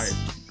words. Sorry.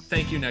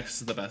 Thank You Next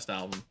is the best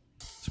album.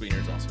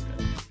 Sweetener is also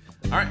good.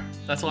 All right,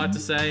 that's all I have to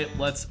say.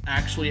 Let's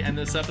actually end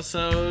this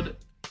episode.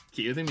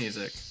 Cue the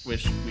music,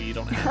 which we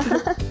don't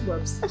have.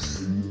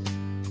 Whoops.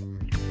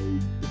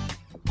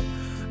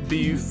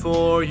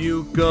 Before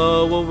you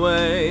go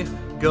away,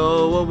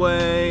 go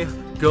away,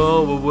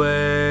 go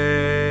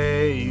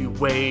away.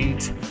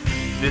 Wait,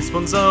 this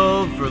one's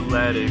over,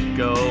 let it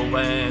go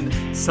and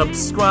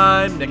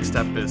subscribe. Next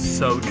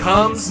episode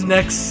comes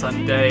next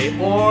Sunday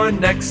or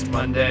next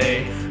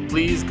Monday.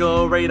 Please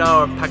go rate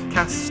our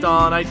podcast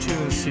on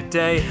iTunes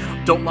today.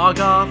 Don't log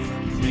off,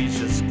 please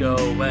just go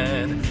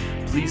and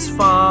please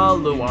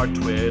follow our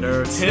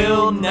Twitter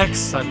till next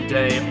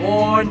Sunday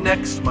or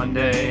next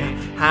Monday.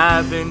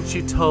 Haven't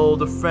you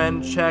told a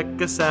friend? Check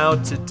us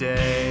out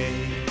today.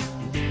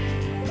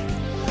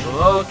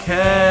 Okay.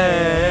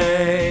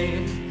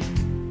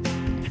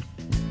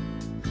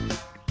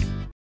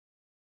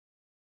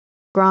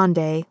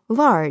 Grande,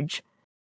 large.